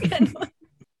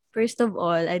 First of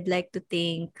all, I'd like to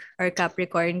thank our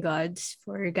Capricorn gods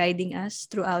for guiding us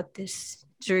throughout this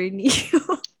journey.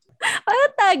 Ano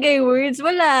tagay words?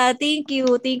 Wala. Thank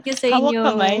you. Thank you sa inyo.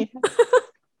 Hawak kamay.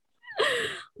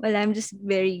 Well, I'm just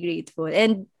very grateful.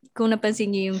 And kung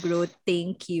napansin niyo yung growth,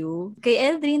 thank you. Kay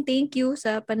Eldrin, thank you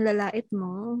sa panlalait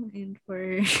mo and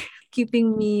for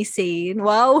keeping me sane.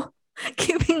 Wow!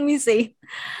 Keeping me sane.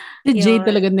 Si Jade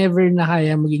talaga never na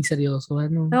kaya maging seryoso.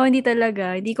 No, hindi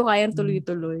talaga. Hindi ko kayang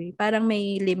tuloy-tuloy. Parang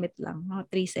may limit lang. 3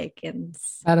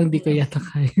 seconds. Parang di ko yata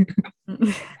kaya.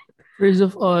 First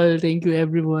of all, thank you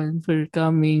everyone for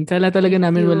coming. Kala talaga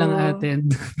namin walang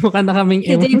attend. Mukha na kaming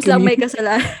si James lang may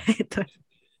kasalanan ito.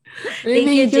 Thank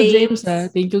you, James.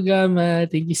 Thank you, Gama.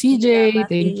 Thank you, CJ.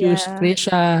 Thank you,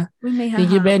 Trisha.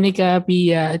 Thank you, Benica,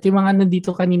 Pia. At yung mga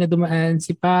nandito kanina dumaan,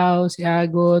 si Pao, si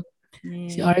Agot,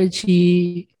 si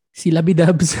Archie, si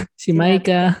Labidabs, si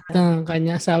Micah, at ang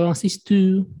kanya asawang si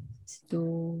Stu,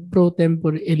 pro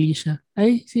tempore Alicia.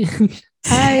 Ay, si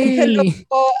Hi! Hello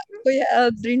po. Kuya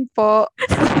Aldrin po.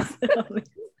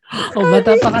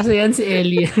 Bata pa kasi yan si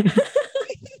Ellie.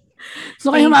 So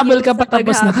kayo humabol ka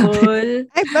patapos na.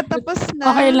 Ay, patapos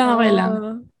na. Okay lang.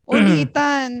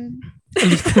 Ulitan.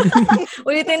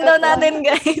 Ulitin daw natin,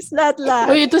 guys. Lahat.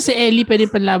 Uy, ito si Ellie. Pwede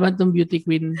panlaban tong beauty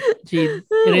queen, Jade.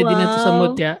 Ready na to sa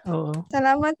mutya. Oo.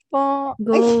 Salamat po.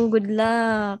 Go, good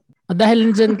luck.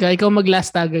 Dahil dyan ka, ikaw mag-last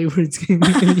tagay words.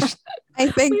 I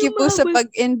thank you po sa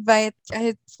pag-invite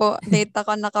kahit po late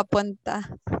ako nakapunta.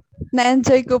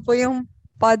 Na-enjoy ko po yung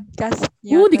podcast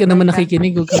niyo. Di ka naman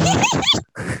nakikinig.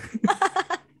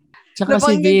 Tsaka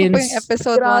si Vince. Ko yung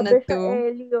episode 1 at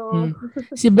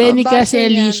 2. Si Benica, si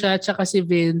Alicia, tsaka si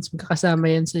Vince, magkakasama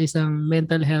yan sa isang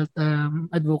mental health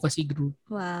advocacy group.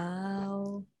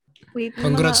 Wow. Wait,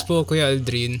 congrats po, Kuya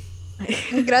Aldrin.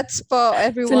 Congrats po,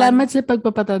 everyone. Salamat sa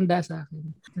pagpapatanda sa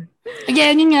akin.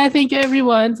 Again, yun nga, thank you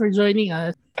everyone for joining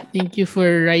us. Thank you for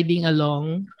riding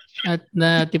along at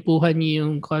natipuhan niyo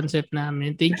yung concept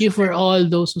namin. Thank you for all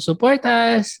those who support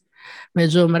us.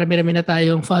 Medyo marami-rami na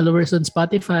tayong followers on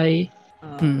Spotify.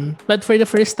 But for the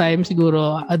first time,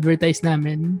 siguro, advertise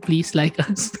namin. Please like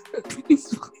us.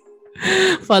 Please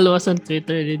follow us on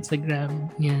Twitter and Instagram.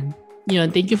 Yan.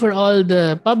 Thank you for all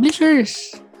the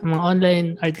publishers, mga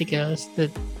online articles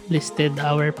that listed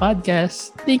our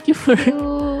podcast. Thank you for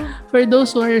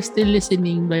those who are still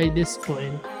listening by this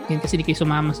point. Yan, kasi di kayo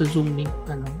sumama sa Zoom link.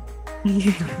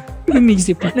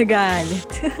 Inisip pa. Nagalit.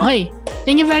 Okay.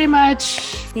 Thank you very much.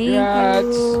 Thank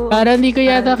you. Para hindi ko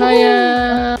yata kaya.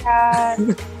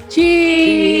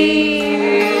 Cheers!